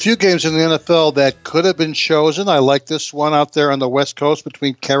 Well, there's a few games in the NFL that could have been chosen. I like this one out there on the West Coast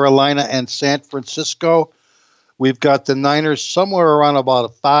between Carolina and San Francisco. We've got the Niners somewhere around about a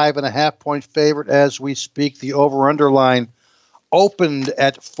 5.5-point favorite as we speak. The over-under line opened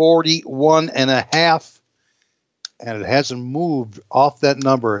at 41.5. And it hasn't moved off that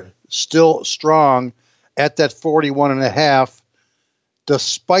number. Still strong at that 41.5.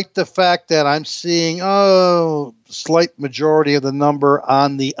 despite the fact that I'm seeing slight majority of the number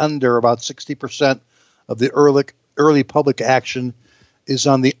on the under. About 60% of the early public action is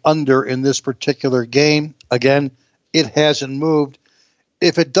on the under in this particular game. Again, it hasn't moved.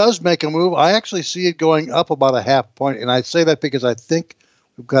 If it does make a move, I actually see it going up about a half point, and I say that because I think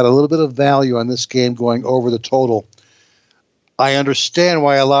we've got a little bit of value on this game going over the total. I understand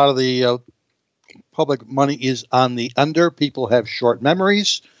why a lot of the public money is on the under. People have short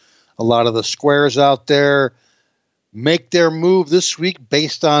memories. A lot of the squares out there make their move this week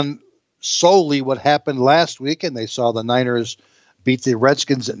based on solely what happened last week, and they saw the Niners beat the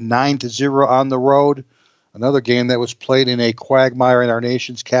Redskins at 9-0 on the road. Another game that was played in a quagmire in our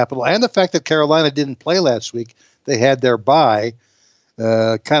nation's capital. And the fact that Carolina didn't play last week, they had their bye,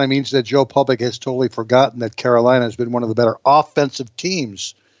 kind of means that Joe Public has totally forgotten that Carolina has been one of the better offensive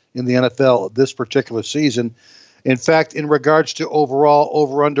teams in the NFL this particular season. In fact, in regards to overall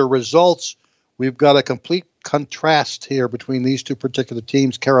over-under results, we've got a complete contrast here between these two particular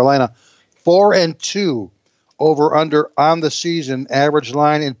teams. Carolina, 4-2 over-under on the season. Average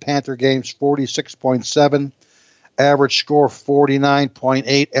line in Panther games, 46.7. Average score,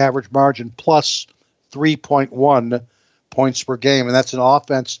 49.8. Average margin, plus 3.1 points per game. And that's an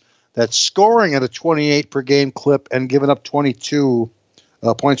offense that's scoring at a 28 per game clip and giving up 22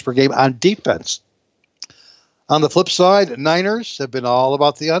 points per game on defense. On the flip side, Niners have been all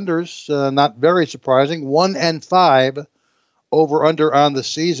about the unders. Not very surprising. 1-5 over-under on the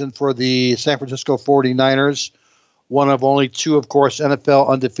season for the San Francisco 49ers. One of only two, of course, NFL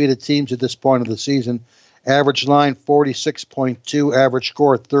undefeated teams at this point of the season. Average line, 46.2. Average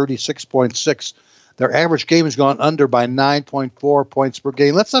score, 36.6. Their average game has gone under by 9.4 points per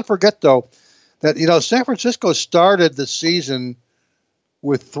game. Let's not forget, though, that San Francisco started the season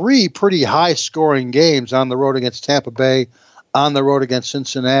with three pretty high-scoring games on the road against Tampa Bay, on the road against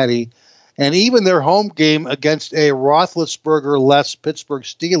Cincinnati, and even their home game against a Roethlisberger-less Pittsburgh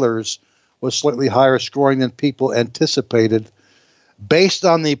Steelers was slightly higher scoring than people anticipated. Based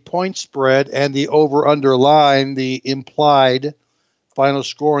on the point spread and the over-under line, the implied final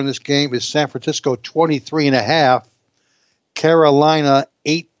score in this game is San Francisco 23.5, Carolina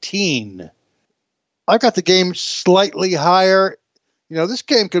 18. I got the game slightly higher. This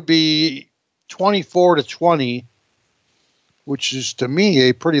game could be 24-20, which is, to me,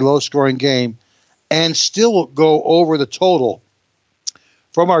 a pretty low-scoring game, and still go over the total.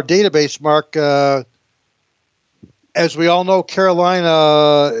 From our database, Mark, as we all know,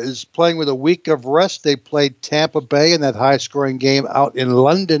 Carolina is playing with a week of rest. They played Tampa Bay in that high-scoring game out in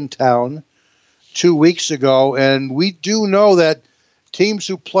London town 2 weeks ago, and we do know that teams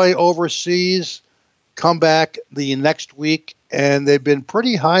who play overseas come back the next week, and they've been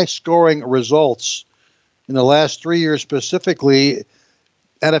pretty high-scoring results. In the last 3 years specifically,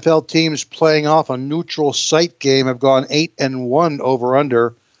 NFL teams playing off a neutral site game have gone 8-1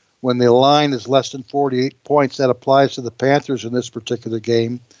 over-under when the line is less than 48 points. That applies to the Panthers in this particular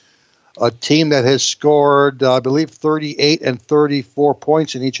game. A team that has scored, I believe, 38 and 34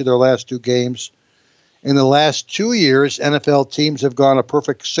 points in each of their last two games. In the last 2 years, NFL teams have gone a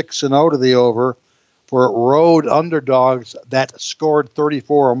perfect 6-0 to the over for road underdogs that scored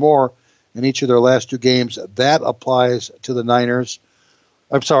 34 or more in each of their last two games. That applies to the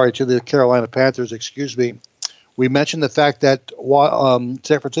to the Carolina Panthers, We mentioned the fact that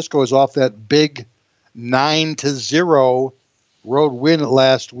San Francisco is off that big 9-0 road win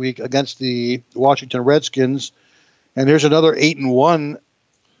last week against the Washington Redskins. And here's another 8-1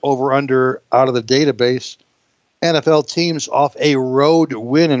 over-under out of the database. NFL teams off a road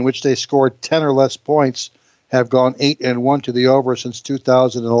win in which they scored 10 or less points have gone 8-1 to the over since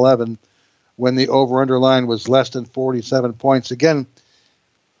 2011 when the over-under line was less than 47 points. Again,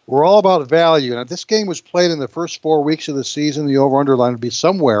 we're all about value. And if this game was played in the first 4 weeks of the season, the over-under line would be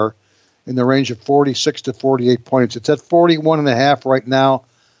somewhere in the range of 46 to 48 points. It's at 41.5 right now.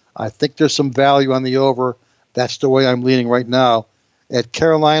 I think there's some value on the over. That's the way I'm leaning right now. At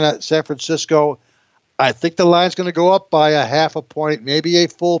Carolina, San Francisco, I think the line's going to go up by a half a point, maybe a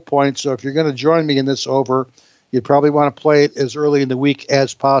full point. So if you're going to join me in this over, you'd probably want to play it as early in the week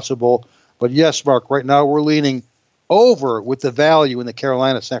as possible. But yes, Mark, right now we're leaning over with the value in the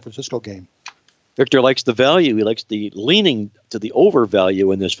Carolina-San Francisco game. Victor likes the value. He likes the leaning to the over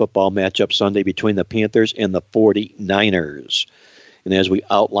value in this football matchup Sunday between the Panthers and the 49ers. And as we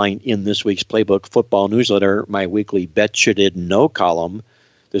outlined in this week's Playbook Football Newsletter, my weekly Bet You Didn't Know column,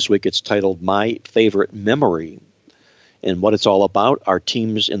 this week it's titled My Favorite Memory. And what it's all about are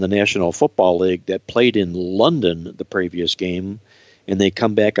teams in the National Football League that played in London the previous game, and they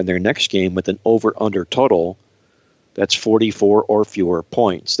come back in their next game with an over-under total That's 44 or fewer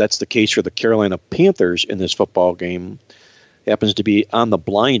points. That's the case for the Carolina Panthers in this football game. Happens to be on the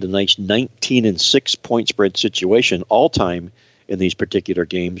blind, a nice 19-6 point spread situation all time in these particular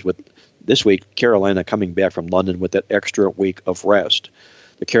games, with this week Carolina coming back from London with that extra week of rest.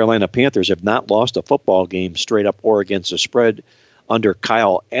 The Carolina Panthers have not lost a football game straight up or against the spread under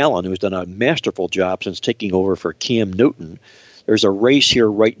Kyle Allen, who's done a masterful job since taking over for Cam Newton. There's a race here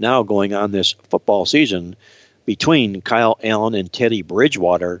right now going on this football season between Kyle Allen and Teddy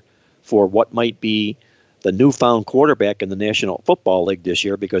Bridgewater for what might be the newfound quarterback in the National Football League this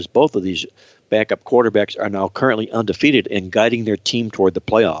year, because both of these backup quarterbacks are now currently undefeated and guiding their team toward the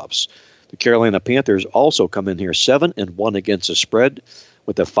playoffs. The Carolina Panthers also come in here 7-1 against the spread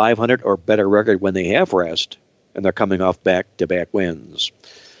with a 500 or better record when they have rest, and they're coming off back-to-back wins.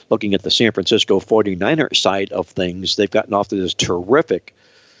 Looking at the San Francisco 49ers side of things, they've gotten off to this terrific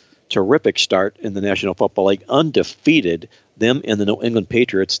start in the National Football League, undefeated. Them and the New England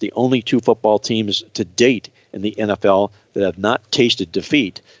Patriots, the only two football teams to date in the NFL that have not tasted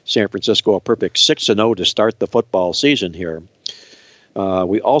defeat. San Francisco a perfect 6-0 to start the football season here.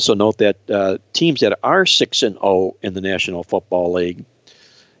 We also note that teams that are 6-0 in the National Football League,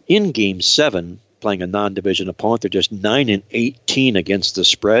 in Game 7, playing a non-division opponent, they're just 9-18 against the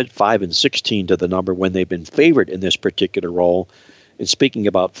spread, 5-16 to the number when they've been favored in this particular role. And speaking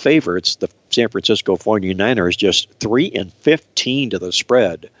about favorites, the San Francisco 49ers just 3-15 to the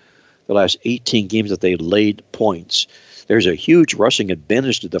spread the last 18 games that they laid points. There's a huge rushing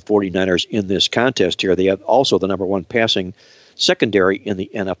advantage to the 49ers in this contest here. They have also the number one passing secondary in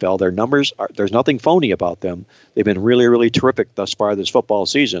the NFL. Their numbers, there's nothing phony about them. They've been really, really terrific thus far this football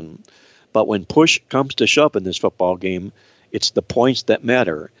season. But when push comes to shove in this football game, it's the points that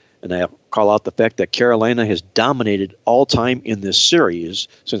matter. And I call out the fact that Carolina has dominated all time in this series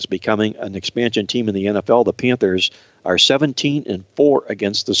since becoming an expansion team in the NFL. The Panthers are 17-4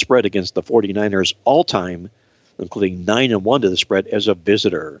 against the spread against the 49ers all time, including 9-1 to the spread as a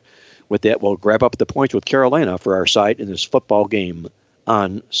visitor. With that, we'll grab up the points with Carolina for our side in this football game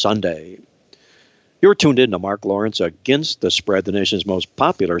on Sunday. You're tuned in to Mark Lawrence Against the Spread, the nation's most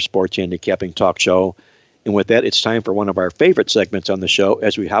popular sports handicapping talk show. And with that, it's time for one of our favorite segments on the show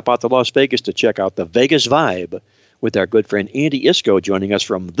as we hop out to Las Vegas to check out the Vegas Vibe with our good friend Andy Iskoe joining us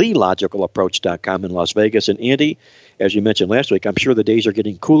from TheLogicalApproach.com in Las Vegas. And Andy, as you mentioned last week, I'm sure the days are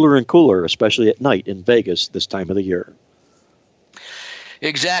getting cooler and cooler, especially at night in Vegas this time of the year.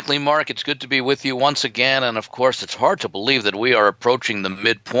 Exactly, Mark. It's good to be with you once again. And, of course, it's hard to believe that we are approaching the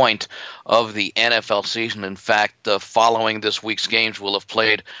midpoint of the NFL season. In fact, following this week's games, we'll have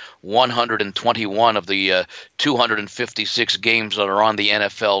played 121 of the 256 games that are on the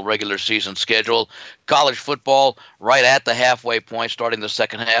NFL regular season schedule. College football right at the halfway point, starting the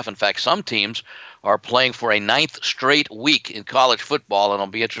second half. In fact, some teams are playing for a 9th straight week in college football, and I'll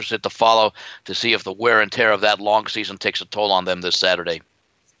be interested to follow to see if the wear and tear of that long season takes a toll on them this Saturday.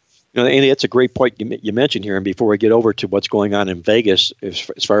 You know, Andy, that's a great point you mentioned here. And before we get over to what's going on in Vegas, as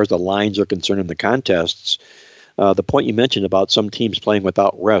far as the lines are concerned in the contests, the point you mentioned about some teams playing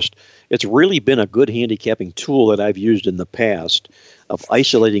without rest, it's really been a good handicapping tool that I've used in the past of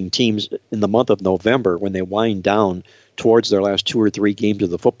isolating teams in the month of November when they wind down towards their last 2 or 3 games of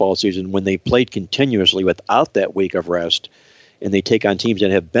the football season, when they played continuously without that week of rest, and they take on teams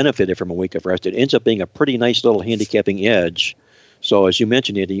that have benefited from a week of rest. It ends up being a pretty nice little handicapping edge. So as you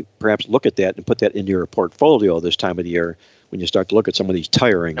mentioned, Andy, perhaps look at that and put that into your portfolio this time of the year when you start to look at some of these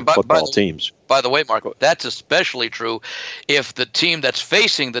tiring football teams. By the way, Mark, that's especially true if the team that's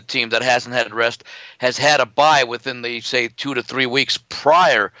facing the team that hasn't had rest has had a bye within the, say, 2 to 3 weeks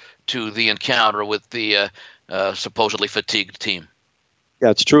prior to the encounter with the supposedly fatigued team.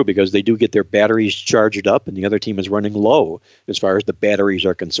 Yeah, it's true, because they do get their batteries charged up and the other team is running low as far as the batteries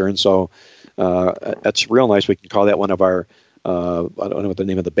are concerned. So that's real nice. We can call that one of our I don't know what the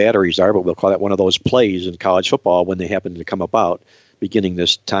name of the batteries are, but we'll call that one of those plays in college football when they happen to come about beginning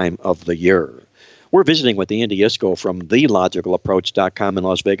this time of the year. We're visiting with Andy Iskoe from TheLogicalApproach.com in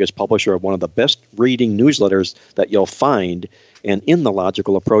Las Vegas, publisher of one of the best reading newsletters that you'll find. And in the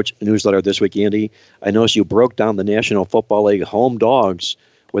Logical Approach newsletter this week, Andy, I noticed you broke down the National Football League home dogs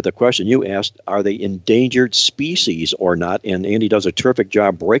with a question you asked, are they endangered species or not? And Andy does a terrific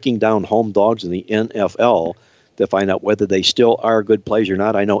job breaking down home dogs in the NFL to find out whether they still are good plays or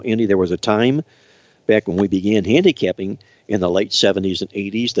not. I know, Andy, there was a time back when we began handicapping in the late 70s and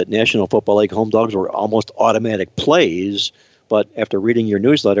 80s that National Football League home dogs were almost automatic plays. But after reading your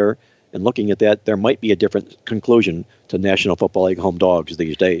newsletter and looking at that, there might be a different conclusion to National Football League home dogs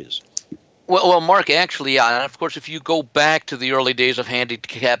these days. Well, Mark, actually, and of course, if you go back to the early days of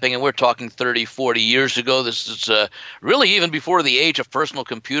handicapping, and we're talking 30, 40 years ago, this is really even before the age of personal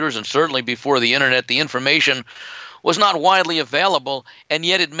computers and certainly before the internet, the information was not widely available, and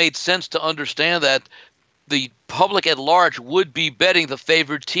yet it made sense to understand that the public at large would be betting the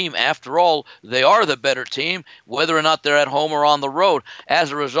favored team. After all, they are the better team, whether or not they're at home or on the road.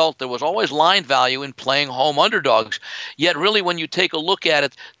 As a result, there was always line value in playing home underdogs. Yet, really, when you take a look at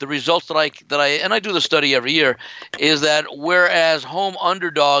it, the results that I and I do the study every year, is that whereas home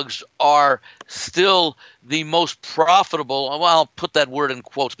underdogs are still the most profitable, well, I'll put that word in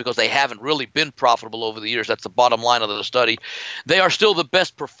quotes because they haven't really been profitable over the years. That's the bottom line of the study. They are still the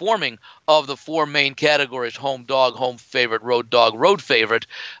best performing of the four main categories: home dog, home favorite, road dog, road favorite.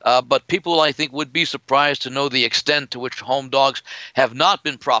 But people, I think, would be surprised to know the extent to which home dogs have not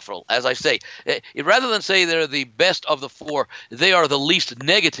been profitable. As I say, rather than say they're the best of the four, they are the least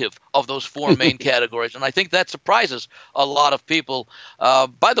negative of those four main categories. And I think that surprises a lot of people.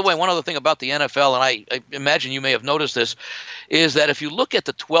 By the way, one other thing about the NFL, and I imagine you may have noticed this, is that if you look at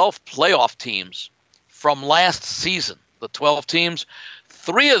the 12 playoff teams from last season, the 12 teams,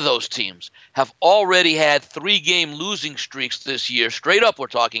 3 of those teams have already had 3-game losing streaks this year. Straight up, we're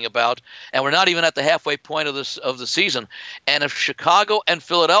talking about, and we're not even at the halfway point of the season. And if Chicago and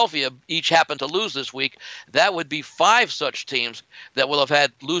Philadelphia each happen to lose this week, that would be 5 such teams that will have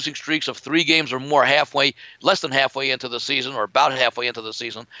had losing streaks of 3 games or more less than halfway into the season, or about halfway into the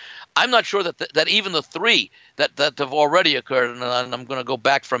season. I'm not sure that even the 3 that have already occurred, and I'm going to go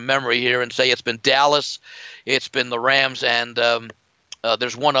back from memory here and say it's been Dallas, it's been the Rams, and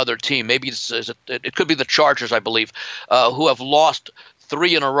there's one other team. Maybe it could be the Chargers, I believe, who have lost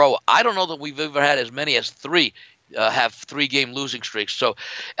 3 in a row. I don't know that we've ever had as many as 3 have 3-game losing streaks. So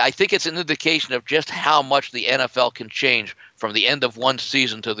I think it's an indication of just how much the NFL can change from the end of one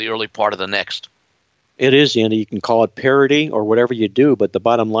season to the early part of the next. It is, Andy. You can call it parity or whatever you do, but the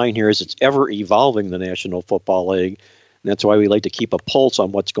bottom line here is it's ever evolving, the National Football League. And that's why we like to keep a pulse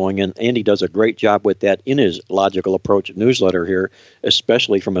on what's going on. Andy does a great job with that in his Logical Approach newsletter here,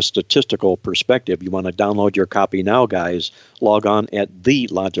 especially from a statistical perspective. You want to download your copy now, guys. Log on at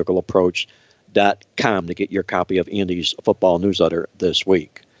thelogicalapproach.com to get your copy of Andy's football newsletter this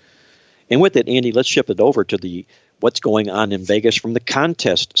week. And with it, Andy, let's shift it over to what's going on in Vegas from the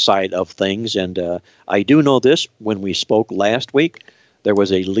contest side of things. And I do know this, when we spoke last week, there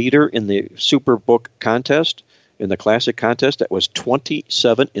was a leader in the Superbook contest, in the Classic contest, that was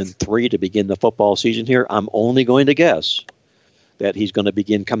 27-3 to begin the football season here. I'm only going to guess that he's going to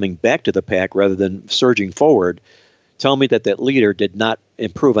begin coming back to the pack rather than surging forward. Tell me that leader did not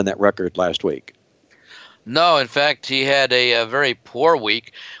improve on that record last week. No, in fact, he had a very poor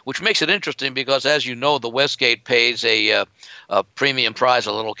week, which makes it interesting because, as you know, the Westgate pays a premium prize,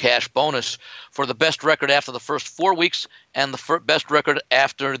 a little cash bonus, for the best record after the first 4 weeks and the best record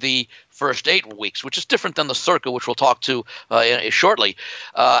after the first 8 weeks, which is different than the Circa, which we'll talk to shortly.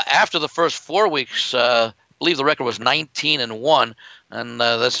 After the first 4 weeks, I believe the record was 19-1. And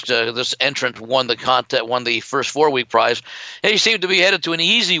this entrant won the first 4-week prize. And he seemed to be headed to an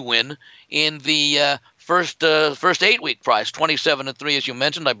easy win in the first 8-week prize, 27-3, as you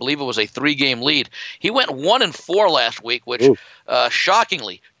mentioned. I believe it was a 3-game lead. He went 1-4 last week, which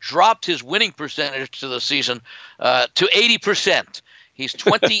shockingly dropped his winning percentage to the season to 80%. He's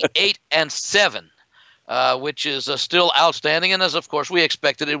 28-7. Which is still outstanding, and as of course we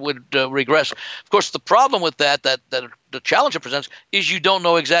expected, it would regress. Of course, the problem with that the challenge it presents is you don't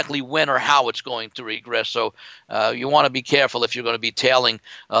know exactly when or how it's going to regress. So you want to be careful if you're going to be tailing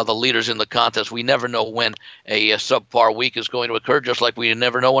the leaders in the contest. We never know when a subpar week is going to occur, just like we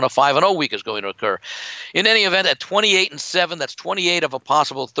never know when a 5-0 week is going to occur. In any event, at 28-7, that's 28 of a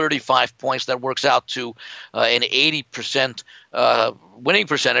possible 35 points. That works out to an 80% winning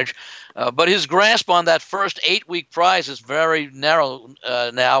percentage. But his grasp on that first 8-week prize is very narrow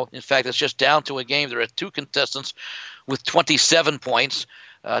now. In fact, it's just down to a game. There are 2 contestants with 27 points,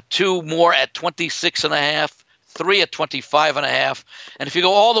 2 more at 26.5, 3 at 25.5. And if you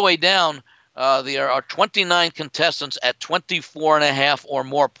go all the way down, there are 29 contestants at 24.5 or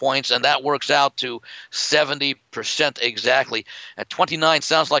more points, and that works out to 70% exactly. At 29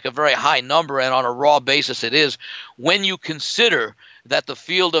 sounds like a very high number, and on a raw basis it is. When you consider that the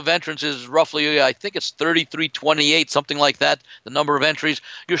field of entrants is roughly, I think it's 33-28, something like that, the number of entries,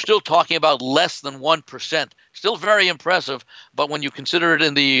 you're still talking about less than 1% Still very impressive, but when you consider it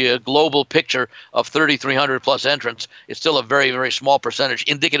in the global picture of 3,300 plus entrants, it's still a very, very small percentage,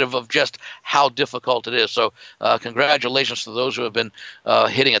 indicative of just how difficult it is. So congratulations to those who have been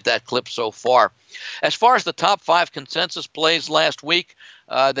hitting at that clip so far. As far as the top 5 consensus plays last week,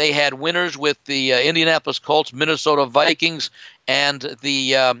 they had winners with the Indianapolis Colts, Minnesota Vikings, and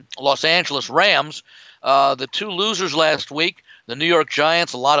the Los Angeles Rams. The 2 losers last week, the New York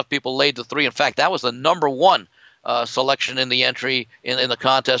Giants, a lot of people laid the 3. In fact, that was the number 1 selection in the entry in the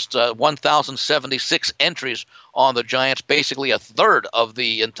contest. 1,076 entries on the Giants, basically a third of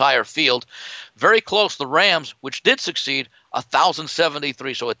the entire field. Very close, the Rams, which did succeed,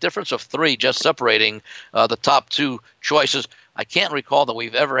 1,073. So a difference of 3 just separating the top 2 choices. I can't recall that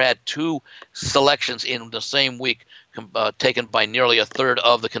we've ever had 2 selections in the same week taken by nearly a third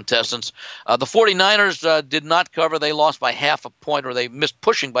of the contestants. The 49ers did not cover. They lost by half a point, or they missed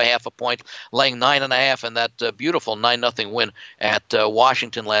pushing by half a point, laying 9.5 in that beautiful 9-0 win at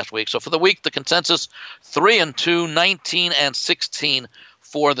Washington last week. So for the week, the consensus 3-2, 19-16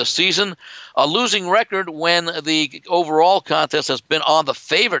 for the season. A losing record when the overall contest has been on the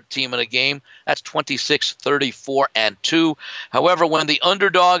favorite team in a game. That's 26, 34-2. However, when the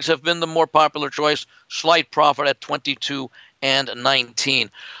underdogs have been the more popular choice, slight profit at 22-19.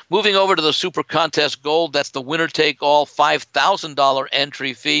 Moving over to the Super Contest Gold, that's the winner-take-all $5,000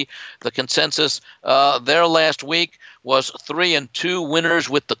 entry fee. The consensus there last week was 3-2 winners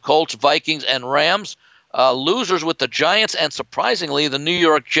with the Colts, Vikings, and Rams. Losers with the Giants and, surprisingly, the New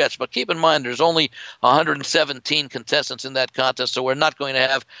York Jets. But keep in mind, there's only 117 contestants in that contest, so we're not going to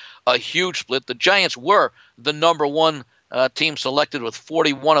have a huge split. The Giants were the number 1 team selected, with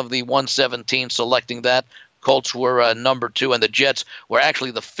 41 of the 117 selecting that. Colts were number 2, and the Jets were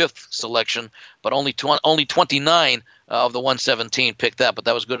actually the 5th selection, but only 29 of the 117 picked that, but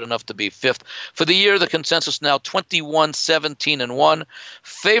that was good enough to be 5th. For the year, the consensus now 21-17-1.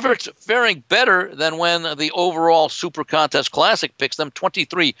 Favorites faring better than when the overall Super Contest Classic picks them,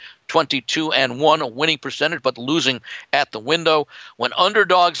 23-22-1, a winning percentage, but losing at the window. When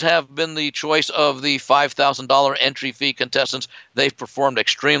underdogs have been the choice of the $5,000 entry fee contestants, they've performed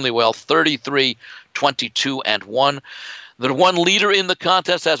extremely well, 33-22-1. The one leader in the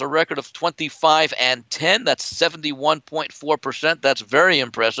contest has a record of 25-10. That's 71.4%. That's very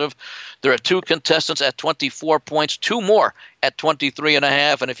impressive. There are 2 contestants at 24 points, 2 more at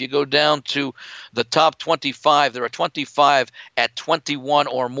 23.5. And if you go down to the top 25, there are 25 at 21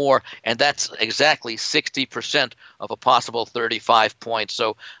 or more, and that's exactly 60% of a possible 35 points.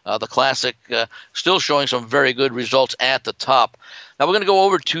 So the Classic still showing some very good results at the top. Now we're going to go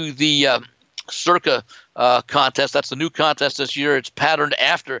over to the Circa contest. That's the new contest this year. It's patterned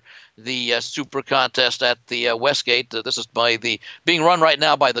after the Super Contest at the Westgate. This is being run right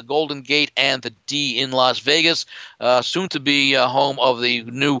now by the Golden Gate and the D in Las Vegas. Soon to be home of the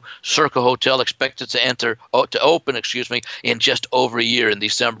new Circa Hotel, expected to open in just over a year in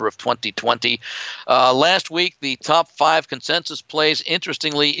December of 2020. Last week, the top 5 consensus plays,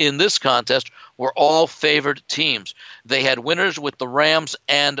 interestingly, in this contest were all favored teams. They had winners with the Rams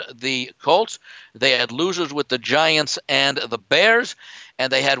and the Colts. They had losers with the Giants and the Bears. And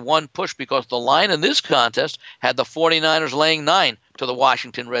they had one push because the line in this contest had the 49ers laying 9 to the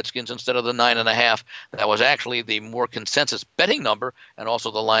Washington Redskins instead of the 9.5. That was actually the more consensus betting number, and also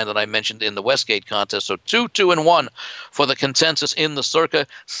the line that I mentioned in the Westgate contest. So 2-2-1 for the consensus in the Circa,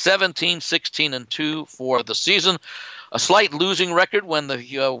 17-16-2 for the season. A slight losing record when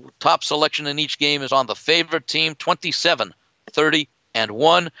the top selection in each game is on the favorite team,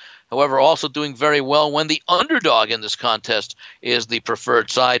 27-30-1. However, also doing very well when the underdog in this contest is the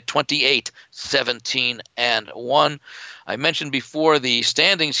preferred side, 28-17-1. I mentioned before the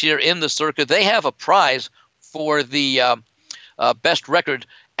standings here in the Circa. They have a prize for the best record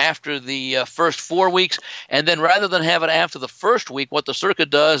after the first 4 weeks. And then rather than have it after the first week, what the Circa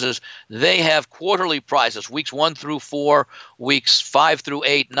does is they have quarterly prizes, weeks 1 through 4, weeks 5 through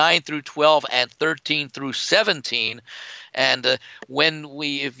 8, 9 through 12, and 13 through 17. And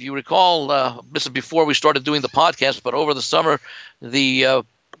if you recall, this is before we started doing the podcast, but over the summer, the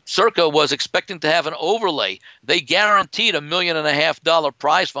Circa was expecting to have an overlay. They guaranteed $1.5 million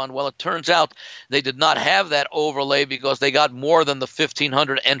prize fund. Well, it turns out they did not have that overlay because they got more than the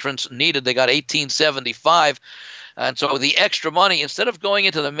 1,500 entrants needed. They got 1,875. And so the extra money, instead of going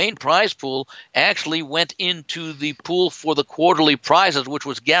into the main prize pool, actually went into the pool for the quarterly prizes, which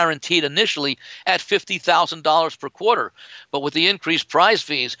was guaranteed initially at $50,000 per quarter. But with the increased prize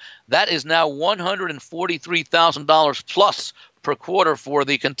fees, that is now $143,000 plus per quarter for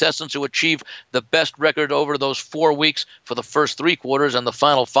the contestants who achieve the best record over those 4 weeks for the first 3 quarters and the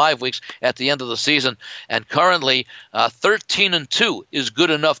final 5 weeks at the end of the season. And currently, 13-2 is good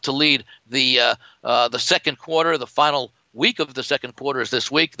enough to lead the second quarter. The final week of the second quarter is this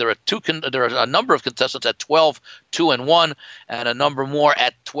week. There are a number of contestants at 12-2-1, and a number more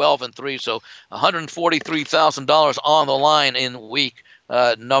at 12-3. So $143,000 on the line in week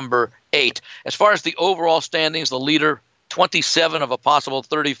number 8. As far as the overall standings, the leader, 27 of a possible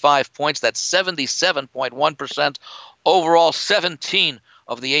 35 points. That's 77.1%. Overall, 17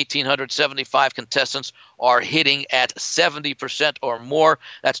 of the 1,875 contestants are hitting at 70% or more.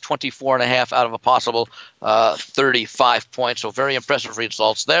 That's 24.5 out of a possible 35 points. So very impressive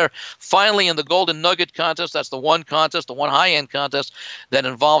results there. Finally, in the Golden Nugget contest, that's the one high-end contest that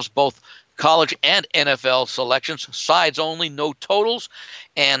involves both college and NFL selections, sides only, no totals,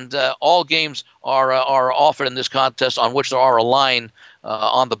 and all games are offered in this contest on which there are a line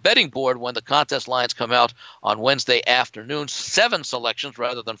on the betting board when the contest lines come out on Wednesday afternoon. 7 selections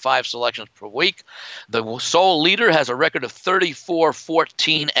rather than 5 selections per week. The sole leader has a record of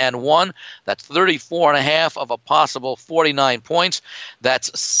 34-14-1. That's 34.5 of a possible 49 points.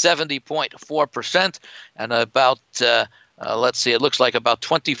 That's 70.4%, and about let's see, it looks like about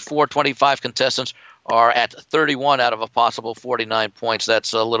 25 contestants are at 31 out of a possible 49 points.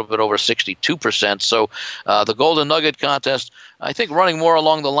 That's a little bit over 62%. So the Golden Nugget contest, I think, running more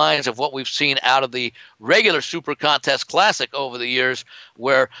along the lines of what we've seen out of the regular Super Contest Classic over the years,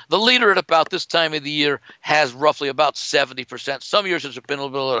 where the leader at about this time of the year has roughly about 70%. Some years it's been a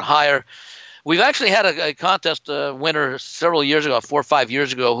little bit higher. We've actually had a contest winner several years ago, 4 or 5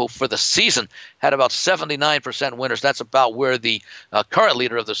 years ago, who for the season had about 79% winners. That's about where the current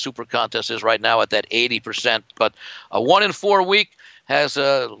leader of the Super Contest is right now at that 80%. But a 1-in-4 week has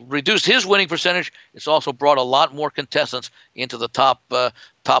reduced his winning percentage. It's also brought a lot more contestants into the top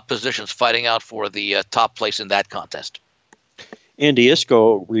positions, fighting out for the top place in that contest. Andy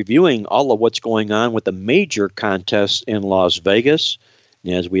Iskoe reviewing all of what's going on with the major contests in Las Vegas.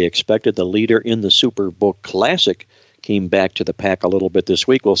 As we expected, the leader in the Superbook Classic came back to the pack a little bit this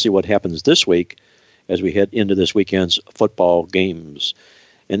week. We'll see what happens this week as we head into this weekend's football games.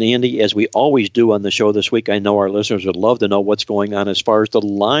 And Andy, as we always do on the show this week, I know our listeners would love to know what's going on as far as the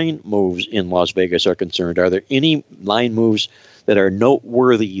line moves in Las Vegas are concerned. Are there any line moves that are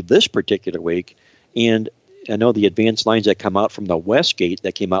noteworthy this particular week? And I know the advanced lines that come out from the Westgate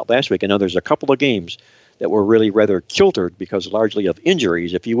that came out last week. I know there's a couple of games that were really rather kiltered because largely of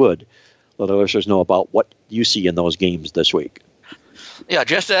injuries, if you would. Let our listeners know about what you see in those games this week. Yeah,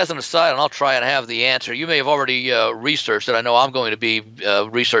 just as an aside, and I'll try and have the answer. You may have already researched it. I know I'm going to be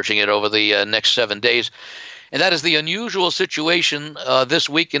researching it over the next 7 days. And that is the unusual situation this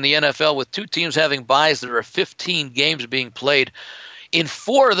week in the NFL with 2 teams having byes. There are 15 games being played. In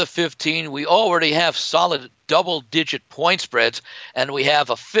 4 of the 15, we already have solid double-digit point spreads, and we have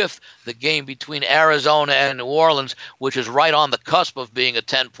a 5th, the game between Arizona and New Orleans, which is right on the cusp of being a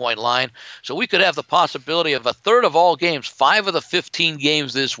 10-point line. So we could have the possibility of a third of all games, 5 of the 15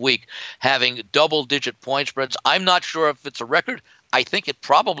 games this week, having double-digit point spreads. I'm not sure if it's a record. I think it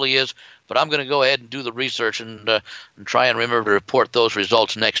probably is, but I'm going to go ahead and do the research and try and remember to report those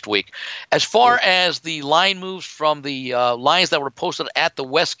results next week. As far as the line moves from the lines that were posted at the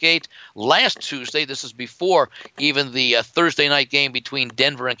Westgate last Tuesday, this is before even the Thursday night game between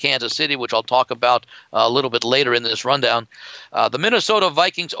Denver and Kansas City, which I'll talk about a little bit later in this rundown. The Minnesota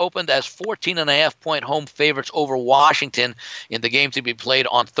Vikings opened as 14.5-point home favorites over Washington in the game to be played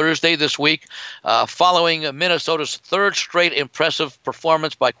on Thursday this week, following Minnesota's 3rd straight impressive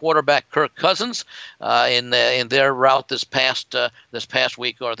performance by quarterback Kirk Cousins in their rout this past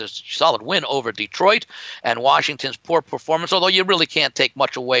week, or this solid win over Detroit, and Washington's poor performance, although you really can't take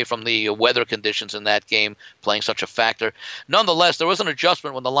much away from the weather conditions in that game playing such a factor. Nonetheless, there was an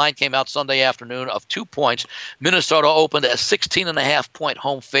adjustment when the line came out Sunday afternoon of 2 points. Minnesota opened as 16.5-point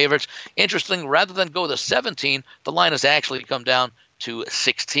home favorites. Interesting, rather than go to 17, the line has actually come down to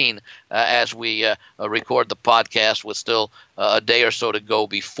 16 as we record the podcast with still a day or so to go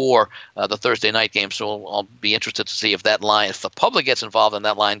before the Thursday night game. So I'll be interested to see if that line, if the public gets involved and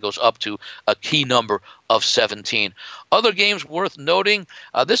that line goes up to a key number of 17. Other games worth noting,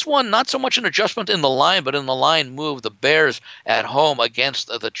 this one not so much an adjustment in the line, but in the line move, the Bears at home against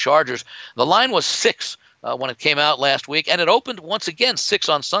the Chargers. The line was 6 when it came out last week, and it opened once again 6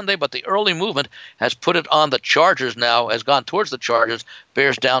 on Sunday, but the early movement has put it on the Chargers now, has gone towards the Chargers.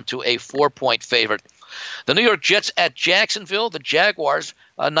 Bears down to a 4-point favorite. The New York Jets at Jacksonville. The Jaguars,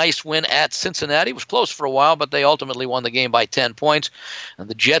 a nice win at Cincinnati. It was close for a while, but they ultimately won the game by 10 points. And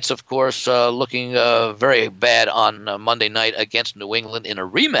the Jets, of course, looking very bad on Monday night against New England in a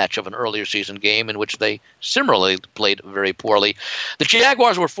rematch of an earlier season game in which they similarly played very poorly. The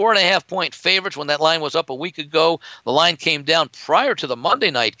Jaguars were 4.5-point favorites when that line was up a week ago. The line came down prior to the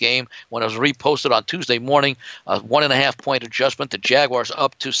Monday night game when it was reposted on Tuesday morning. 1.5-point adjustment. The Jaguars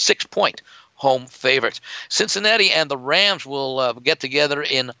up to 6-point home favorites. Cincinnati and the Rams will get together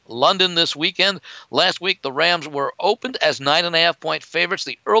in London this weekend. Last week, the Rams were opened as 9.5-point favorites.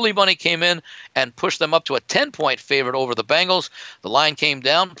 The early money came in and pushed them up to a 10-point favorite over the Bengals. The line came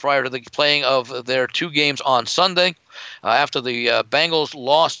down prior to the playing of their two games on Sunday. After the Bengals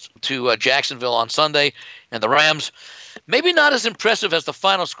lost to Jacksonville on Sunday, and the Rams, maybe not as impressive as the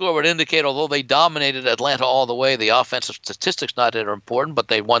final score would indicate, although they dominated Atlanta all the way. The offensive statistics not that important, but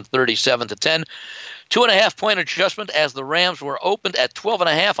they won 37-10. 2.5-point adjustment as the Rams were opened at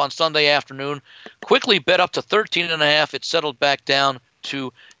 12.5 on Sunday afternoon. Quickly bet up to 13.5. It settled back down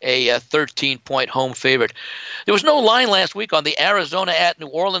to a 13-point home favorite. There was no line last week on the Arizona at New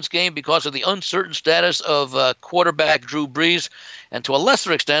Orleans game because of the uncertain status of quarterback Drew Brees, and to a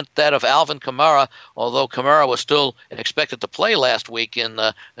lesser extent that of Alvin Kamara, although Kamara was still expected to play last week in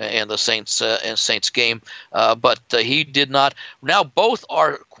the Saints game, but he did not. Now both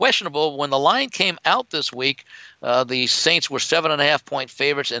are questionable. When the line came out this week, the Saints were 7.5-point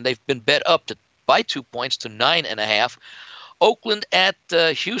favorites, and they've been bet up by 2 points to 9.5. Oakland at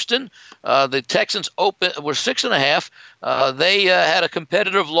Houston. The Texans were 6.5. They had a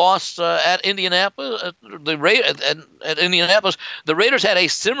competitive loss at Indianapolis. At Indianapolis, the Raiders had a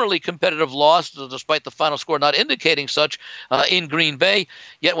similarly competitive loss, despite the final score not indicating such, in Green Bay.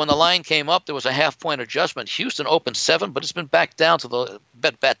 Yet when the line came up, there was a half-point adjustment. Houston opened 7, but it's been back down to the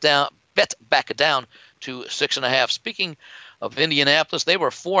bet back down to 6.5. Speaking of Indianapolis, they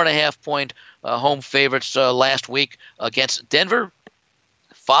were 4.5-point home favorites last week against Denver.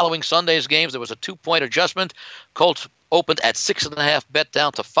 Following Sunday's games, there was a 2-point adjustment. Colts opened at 6.5, bet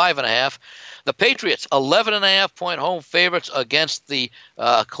down to 5.5. The Patriots, 11.5-point home favorites against the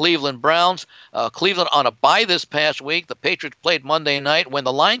Cleveland Browns. Cleveland on a bye this past week. The Patriots played Monday night. When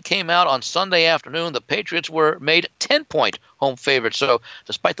the line came out on Sunday afternoon, the Patriots were made 10-point home favorites. So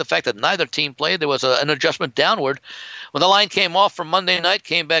despite the fact that neither team played, there was an adjustment downward. When the line came off from Monday night,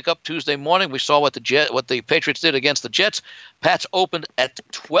 came back up Tuesday morning, we saw what the Patriots did against the Jets. Pats opened at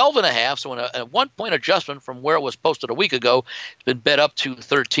 12.5, so a 1-point adjustment from where it was posted a week ago. It's been bet up to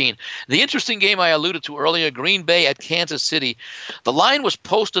 13. The interesting game I alluded to earlier, Green Bay at Kansas City. The line was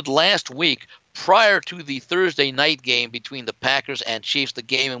posted last week prior to the Thursday night game between the Packers and Chiefs, the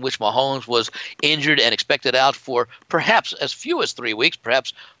game in which Mahomes was injured and expected out for perhaps as few as 3 weeks,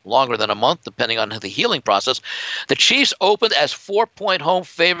 perhaps longer than a month, depending on the healing process. The Chiefs opened as 4-point home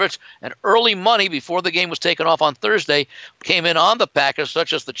favorites, and early money before the game was taken off on Thursday came in on the Packers,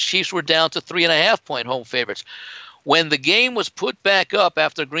 such as the Chiefs were down to 3.5-point home favorites. When the game was put back up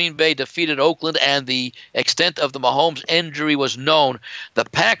after Green Bay defeated Oakland and the extent of the Mahomes injury was known, the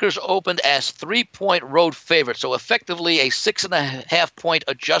Packers opened as 3-point road favorites, so effectively a 6.5-point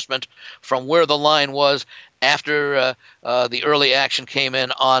adjustment from where the line was after the early action came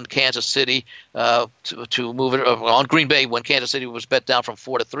in on Kansas City to move it on Green Bay when Kansas City was bet down from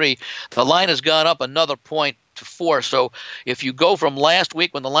 4 to 3. The line has gone up another point to 4. So if you go from last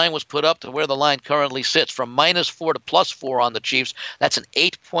week when the line was put up to where the line currently sits, from -4 to +4 on the Chiefs, that's an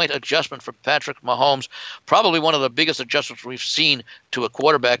 8-point adjustment for Patrick Mahomes. Probably one of the biggest adjustments we've seen to a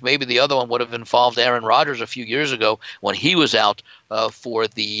quarterback. Maybe the other one would have involved Aaron Rodgers a few years ago when he was out for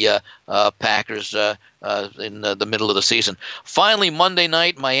the Packers in the middle of the season. Finally, Monday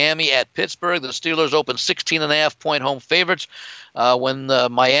night, Miami at Pittsburgh. The Steelers opened 16.5-point home favorites. When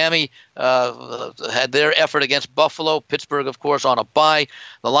Miami had their effort against Buffalo, Pittsburgh, of course, on a bye,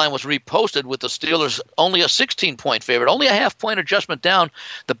 the line was reposted with the Steelers only a 16-point favorite, only a half-point adjustment down.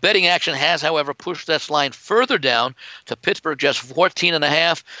 The betting action has, however, pushed that line further down to Pittsburgh just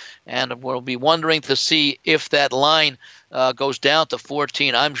 14.5, and we'll be wondering to see if that line goes down to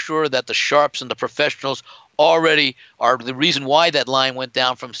 14. I'm sure that the sharps and the professionals already are the reason why that line went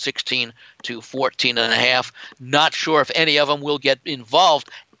down from 16 to 14.5. Not sure if any of them will get involved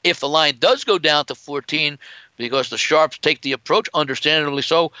if the line does go down to 14, because the sharps take the approach, understandably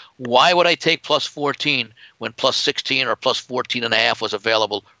so. Why would I take +14 when +16 or +14.5 was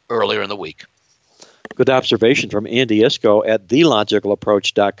available earlier in the week? Good observation from Andy Iskoe at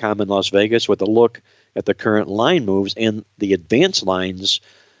TheLogicalApproach.com in Las Vegas with a look at the current line moves and the advanced lines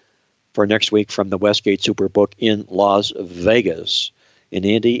for next week from the Westgate Superbook in Las Vegas. And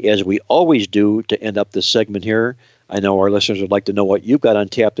Andy, as we always do to end up this segment here, I know our listeners would like to know what you've got on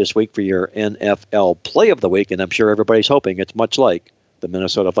tap this week for your NFL Play of the Week, and I'm sure everybody's hoping it's much like the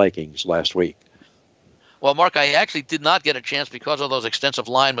Minnesota Vikings last week. Well, Mark, I actually did not get a chance because of those extensive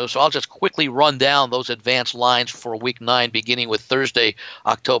line moves, so I'll just quickly run down those advanced lines for Week 9, beginning with Thursday,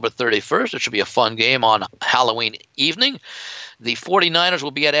 October 31st. It should be a fun game on Halloween evening. The 49ers will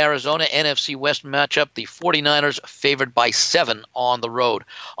be at Arizona, NFC West matchup. The 49ers favored by 7 on the road.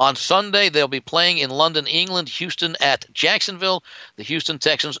 On Sunday, they'll be playing in London, England, Houston at Jacksonville. The Houston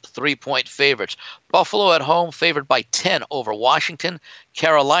Texans 3-point favorites. Buffalo at home favored by 10 over Washington.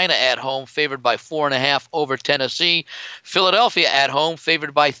 Carolina at home favored by 4.5 over Tennessee. Philadelphia at home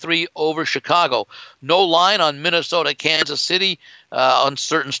favored by 3 over Chicago. No line on Minnesota, Kansas City.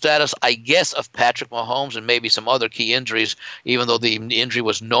 Uncertain status, I guess, of Patrick Mahomes and maybe some other key injuries, even though the injury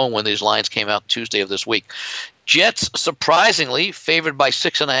was known when these lines came out Tuesday of this week. Jets, surprisingly, favored by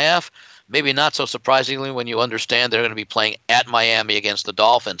 6.5. Maybe not so surprisingly when you understand they're going to be playing at Miami against the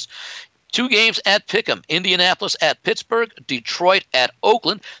Dolphins. 2 games at Pick'em. Indianapolis at Pittsburgh, Detroit at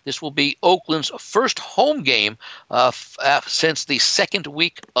Oakland. This will be Oakland's first home game since the second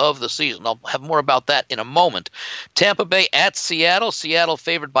week of the season. I'll have more about that in a moment. Tampa Bay at Seattle. Seattle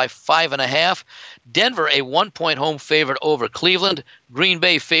favored by 5.5. Denver, a 1-point home favorite over Cleveland. Green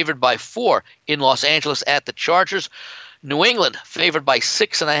Bay favored by 4 in Los Angeles at the Chargers. New England favored by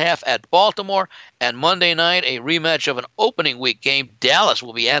 6.5 at Baltimore. And Monday night, a rematch of an opening week game. Dallas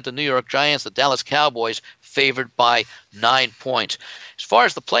will be at the New York Giants. The Dallas Cowboys favored by 9 points. As far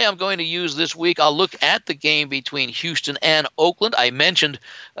as the play I'm going to use this week, I'll look at the game between Houston and Oakland. I mentioned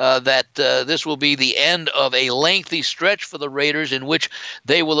that this will be the end of a lengthy stretch for the Raiders in which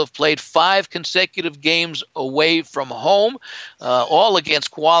they will have played 5 consecutive games away from home, all against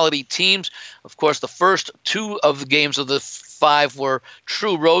quality teams. Of course, the first 2 of the games of the 5 were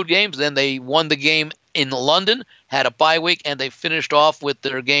true road games. Then they won the game in London, had a bye week, and they finished off with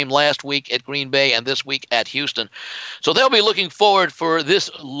their game last week at Green Bay and this week at Houston. So they'll be looking forward for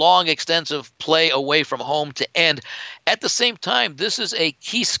this long, extensive play away from home to end. At the same time, this is a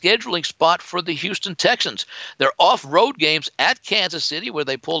key scheduling spot for the Houston Texans. They're off-road games at Kansas City, where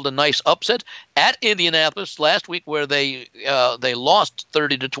they pulled a nice upset, at Indianapolis last week, where they lost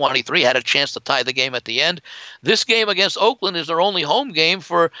 30-23, had a chance to tie the game at the end. This game against Oakland is their only home game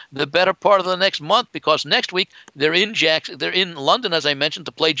for the better part of the next month, because next week they're in London, as I mentioned,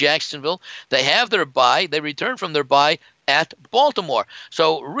 to play Jacksonville. They have their bye. They return from their bye at Baltimore.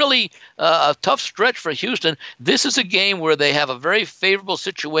 So really a tough stretch for Houston. This is a game where they have a very favorable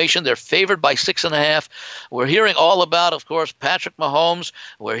situation. They're favored by 6.5. We're hearing all about, of course, Patrick Mahomes.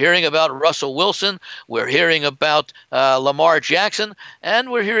 We're hearing about Russell Wilson. We're hearing about Lamar Jackson.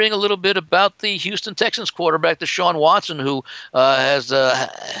 And we're hearing a little bit about the Houston Texans quarterback, Deshaun Watson, who has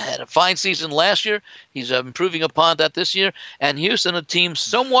had a fine season last year. He's improving upon that this year. And Houston, a team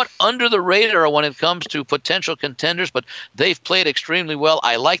somewhat under the radar when it comes to potential contenders, but they've played extremely well.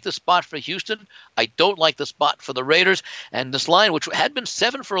 I like the spot for Houston. I don't like the spot for the Raiders. And this line, which had been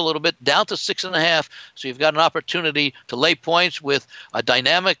 7 for a little bit, down to 6.5. So you've got an opportunity to lay points with a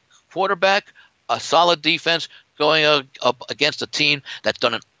dynamic quarterback, a solid defense, going up against a team that's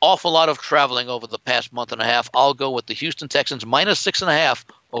done an awful lot of traveling over the past month and a half. I'll go with the Houston Texans minus 6.5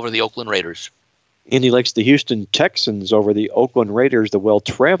 over the Oakland Raiders. Andy likes the Houston Texans over the Oakland Raiders, the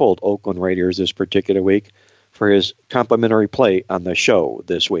well-traveled Oakland Raiders this particular week, for his complimentary play on the show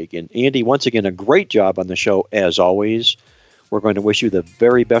this week. And Andy, once again, a great job on the show as always. We're going to wish you the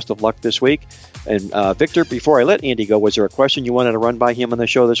very best of luck this week. And Victor, before I let Andy go, was there a question you wanted to run by him on the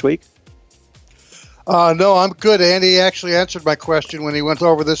show this week? No, I'm good. Andy actually answered my question when he went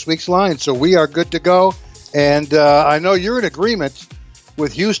over this week's line, so we are good to go. And I know you're in agreement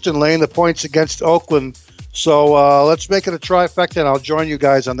with Houston laying the points against Oakland, so let's make it a trifecta, and I'll join you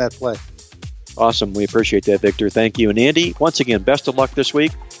guys on that play. Awesome. We appreciate that, Victor. Thank you. And Andy, once again, best of luck this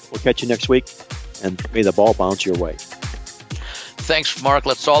week. We'll catch you next week, and may the ball bounce your way. Thanks, Mark.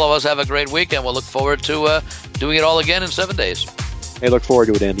 Let's all of us have a great week, and we'll look forward to doing it all again in 7 days. Hey, look forward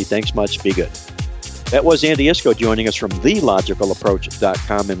to it, Andy. Thanks much. Be good. That was Andy Iskoe joining us from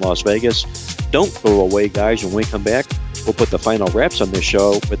TheLogicalApproach.com in Las Vegas. Don't go away, guys. When we come back, we'll put the final wraps on this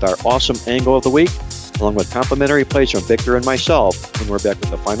show with our awesome angle of the week, along with complimentary plays from Victor and myself, when we're back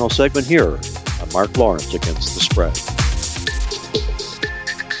with the final segment here on Mark Lawrence Against the Spread.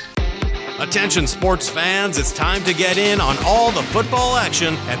 Attention sports fans, it's time to get in on all the football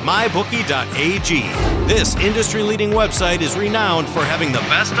action at MyBookie.ag. This industry-leading website is renowned for having the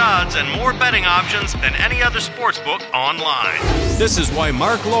best odds and more betting options than any other sportsbook online. This is why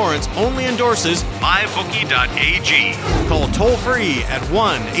Mark Lawrence only endorses MyBookie.ag. Call toll-free at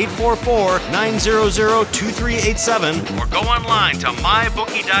 1-844-900-2387 or go online to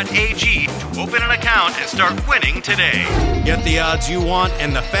MyBookie.ag to open an account and start winning today. Get the odds you want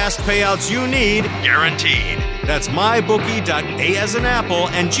and the fast payouts you need, guaranteed. That's MyBookie.a as in Apple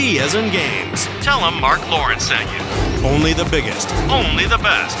and G as in games. Tell them Mark Lawrence sent you. Only the biggest, only the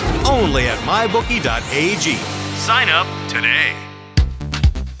best, only at MyBookie.ag. Sign up today.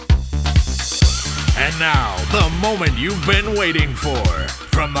 And now, the moment you've been waiting for.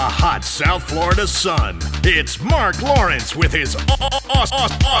 From the hot South Florida sun, it's Mark Lawrence with his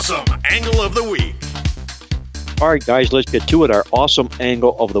awesome angle of the week. All right, guys, let's get to it. Our awesome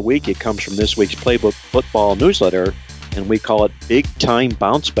angle of the week. It comes from this week's Playbook Football newsletter, and we call it Big Time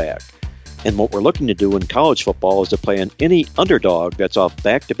Bounce Back. And what we're looking to do in college football is to play on any underdog that's off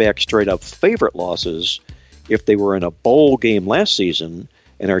back-to-back straight-up favorite losses if they were in a bowl game last season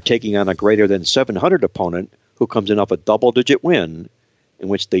and are taking on a greater than 700 opponent who comes in off a double-digit win in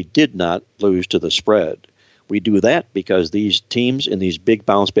which they did not lose to the spread. We do that because these teams in these big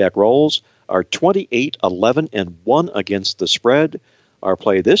bounce-back roles are 28-11-1 against the spread. Our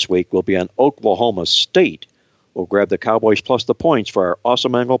play this week will be on Oklahoma State. We'll grab the Cowboys plus the points for our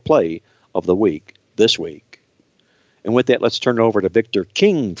awesome angle play of the week this week. And with that, let's turn it over to Victor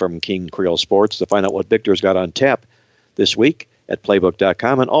King from King Creole Sports to find out what Victor's got on tap this week at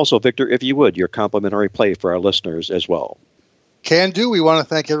Playbook.com. And also, Victor, if you would, your complimentary play for our listeners as well. Can do. We want to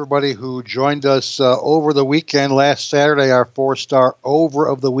thank everybody who joined us over the weekend. Last Saturday, our 4-star over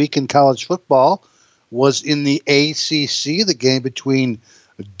of the week in college football was in the ACC, the game between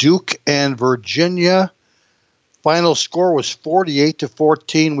Duke and Virginia. Final score was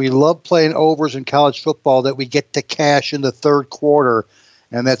 48-14. We love playing overs in college football that we get to cash in the third quarter,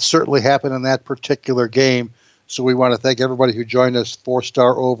 and that certainly happened in that particular game. So we want to thank everybody who joined us,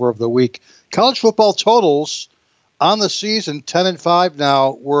 4-star over of the week. College football totals on the season, 10-5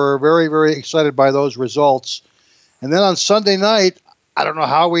 now. We're very, very excited by those results. And then on Sunday night, I don't know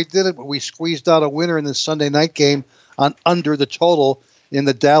how we did it, but we squeezed out a winner in the Sunday night game on under the total in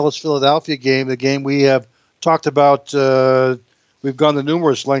the Dallas-Philadelphia game, the game we have talked about. We've gone to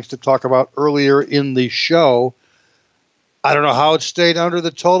numerous lengths to talk about earlier in the show. I don't know how it stayed under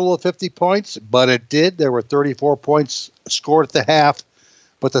the total of 50 points, but it did. There were 34 points scored at the half.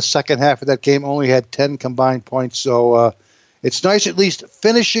 But the second half of that game only had 10 combined points. So it's nice at least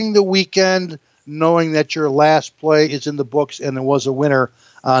finishing the weekend knowing that your last play is in the books and there was a winner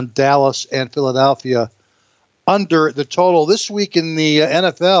on Dallas and Philadelphia under the total. This week in the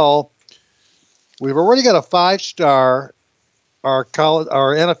NFL, we've already got a 5-star, our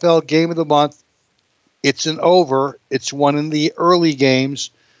NFL game of the month. It's an over. It's one in the early games.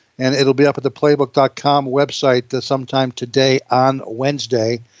 And it'll be up at the Playbook.com website sometime today on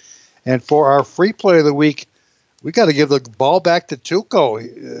Wednesday. And for our free play of the week, we got to give the ball back to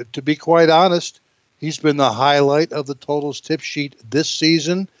Tuco. To be quite honest, he's been the highlight of the totals tip sheet this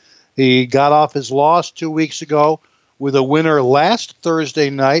season. He got off his loss 2 weeks ago with a winner last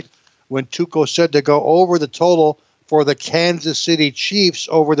Thursday night when Tuco said to go over the total for the Kansas City Chiefs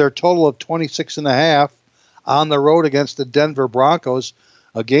over their total of 26.5 on the road against the Denver Broncos.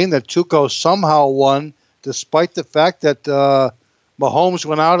 A game that Tuco somehow won, despite the fact that Mahomes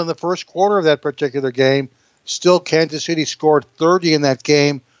went out in the first quarter of that particular game. Still, Kansas City scored 30 in that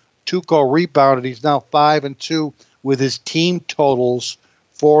game. Tuco rebounded. He's now 5-2 with his team totals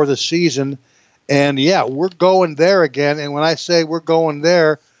for the season. And, yeah, we're going there again. And when I say we're going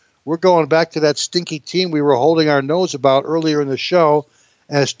there, we're going back to that stinky team we were holding our nose about earlier in the show,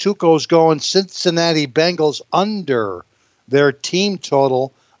 as Tuco's going Cincinnati Bengals under their team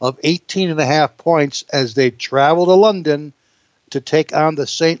total of 18.5 points as they travel to London to take on the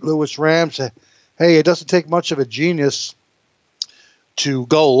St. Louis Rams. Hey, it doesn't take much of a genius to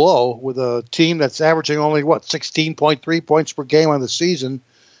go low with a team that's averaging only, 16.3 points per game on the season.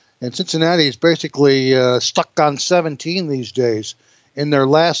 And Cincinnati is basically stuck on 17 these days. In their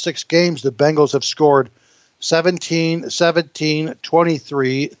last 6 games, the Bengals have scored 17, 17,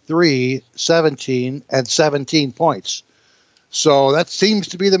 23, 3, 17, and 17 points. So that seems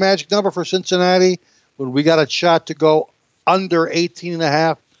to be the magic number for Cincinnati. When we got a shot to go under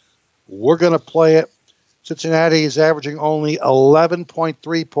 18.5, we're going to play it. Cincinnati is averaging only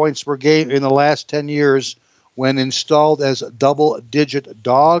 11.3 points per game in the last 10 years when installed as double-digit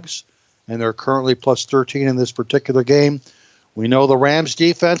dogs, and they're currently plus 13 in this particular game. We know the Rams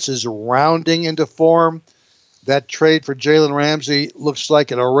defense is rounding into form. That trade for Jalen Ramsey looks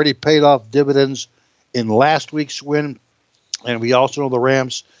like it already paid off dividends in last week's win. And we also know the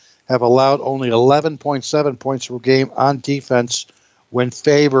Rams have allowed only 11.7 points per game on defense when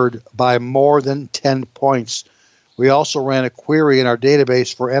favored by more than 10 points. We also ran a query in our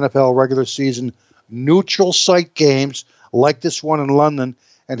database for NFL regular season neutral site games like this one in London.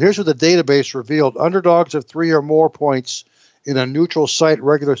 And here's what the database revealed. Underdogs of 3 or more points in a neutral site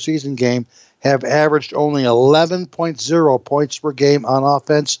regular season game have averaged only 11.0 points per game on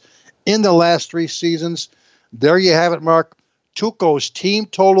offense in the last 3 seasons. There you have it, Mark. Tuco's team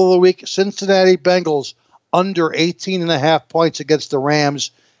total of the week, Cincinnati Bengals under 18.5 points against the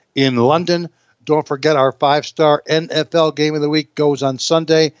Rams in London. Don't forget our 5-star NFL game of the week goes on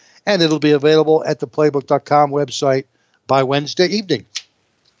Sunday, and it'll be available at the Playbook.com website by Wednesday evening.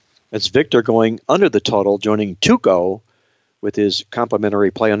 That's Victor going under the total, joining Tuco with his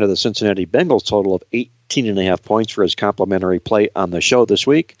complimentary play under the Cincinnati Bengals total of 18.5 points for his complimentary play on the show this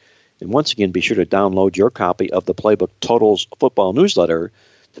week. And once again, be sure to download your copy of the Playbook Totals football newsletter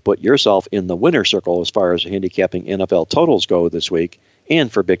to put yourself in the winner circle as far as handicapping NFL totals go this week,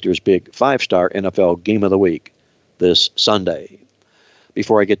 and for Victor's big 5-star NFL game of the week this Sunday.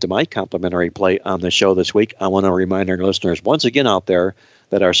 Before I get to my complimentary play on the show this week, I want to remind our listeners once again out there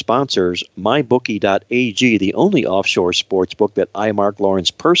that our sponsors, MyBookie.ag, the only offshore sports book that I, Mark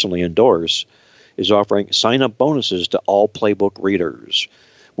Lawrence, personally endorse, is offering sign-up bonuses to all Playbook readers.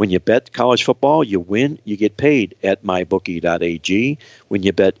 When you bet college football, you win, you get paid at MyBookie.ag. When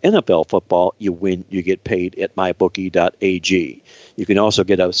you bet NFL football, you win, you get paid at MyBookie.ag. You can also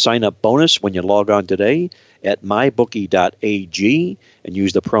get a sign-up bonus when you log on today at MyBookie.ag and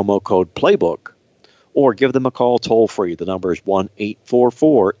use the promo code PLAYBOOK. Or give them a call toll-free. The number is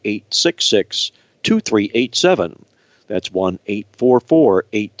 1-844-866-2387. That's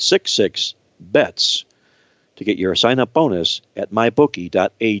 1-844-866-BETS. To get your sign-up bonus at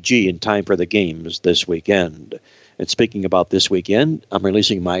mybookie.ag in time for the games this weekend. And speaking about this weekend, I'm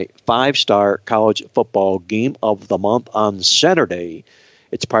releasing my 5-star college football game of the month on Saturday.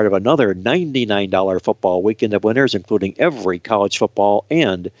 It's part of another $99 football weekend of winners, including every college football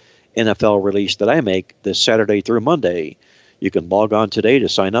and NFL release that I make this Saturday through Monday. You can log on today to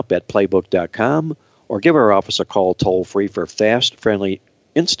sign up at playbook.com or give our office a call toll-free for fast, friendly,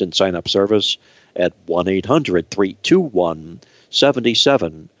 instant sign-up service at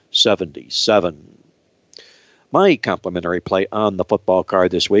 1-800-321-7777. My complimentary play on the football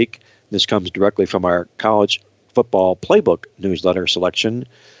card this week, this comes directly from our college football playbook newsletter selection.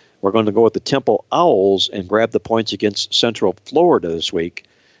 We're going to go with the Temple Owls and grab the points against Central Florida this week.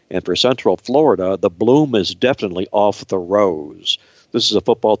 And for Central Florida, the bloom is definitely off the rose. This is a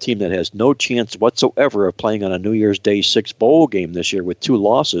football team that has no chance whatsoever of playing on a New Year's Day 6 bowl game this year with 2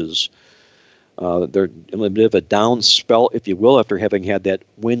 losses. They're in a bit of a down spell, if you will, after having had that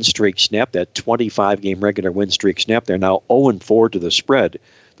win streak snap, that 25-game regular win streak snap. They're now 0-4 to the spread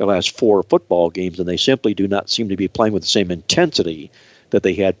the last 4 football games, and they simply do not seem to be playing with the same intensity that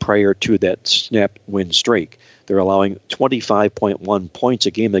they had prior to that snap win streak. They're allowing 25.1 points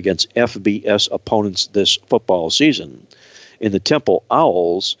a game against FBS opponents this football season. In the Temple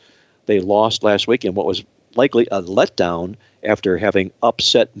Owls, they lost last week in what was likely a letdown after having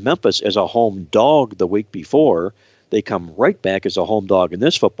upset Memphis as a home dog the week before. They come right back as a home dog in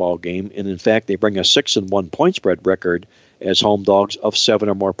this football game, and in fact, they bring a 6-1 point spread record as home dogs of 7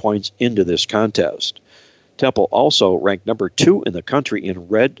 or more points into this contest. Temple also ranked number 2 in the country in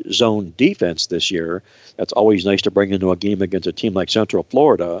red zone defense this year. That's always nice to bring into a game against a team like Central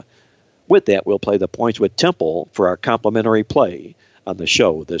Florida. With that, we'll play the points with Temple for our complimentary play on the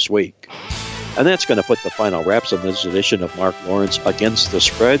show this week. And that's going to put the final wraps on this edition of Mark Lawrence Against the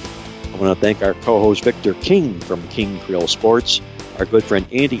Spread. I want to thank our co-host Victor King from King Creole Sports, our good friend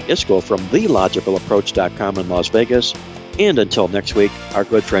Andy Iskoe from TheLogicalApproach.com in Las Vegas, and until next week, our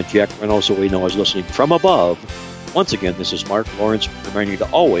good friend Jack Reynolds, who we know is listening from above. Once again, this is Mark Lawrence reminding you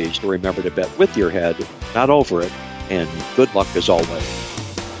to always remember to bet with your head, not over it, and good luck as always.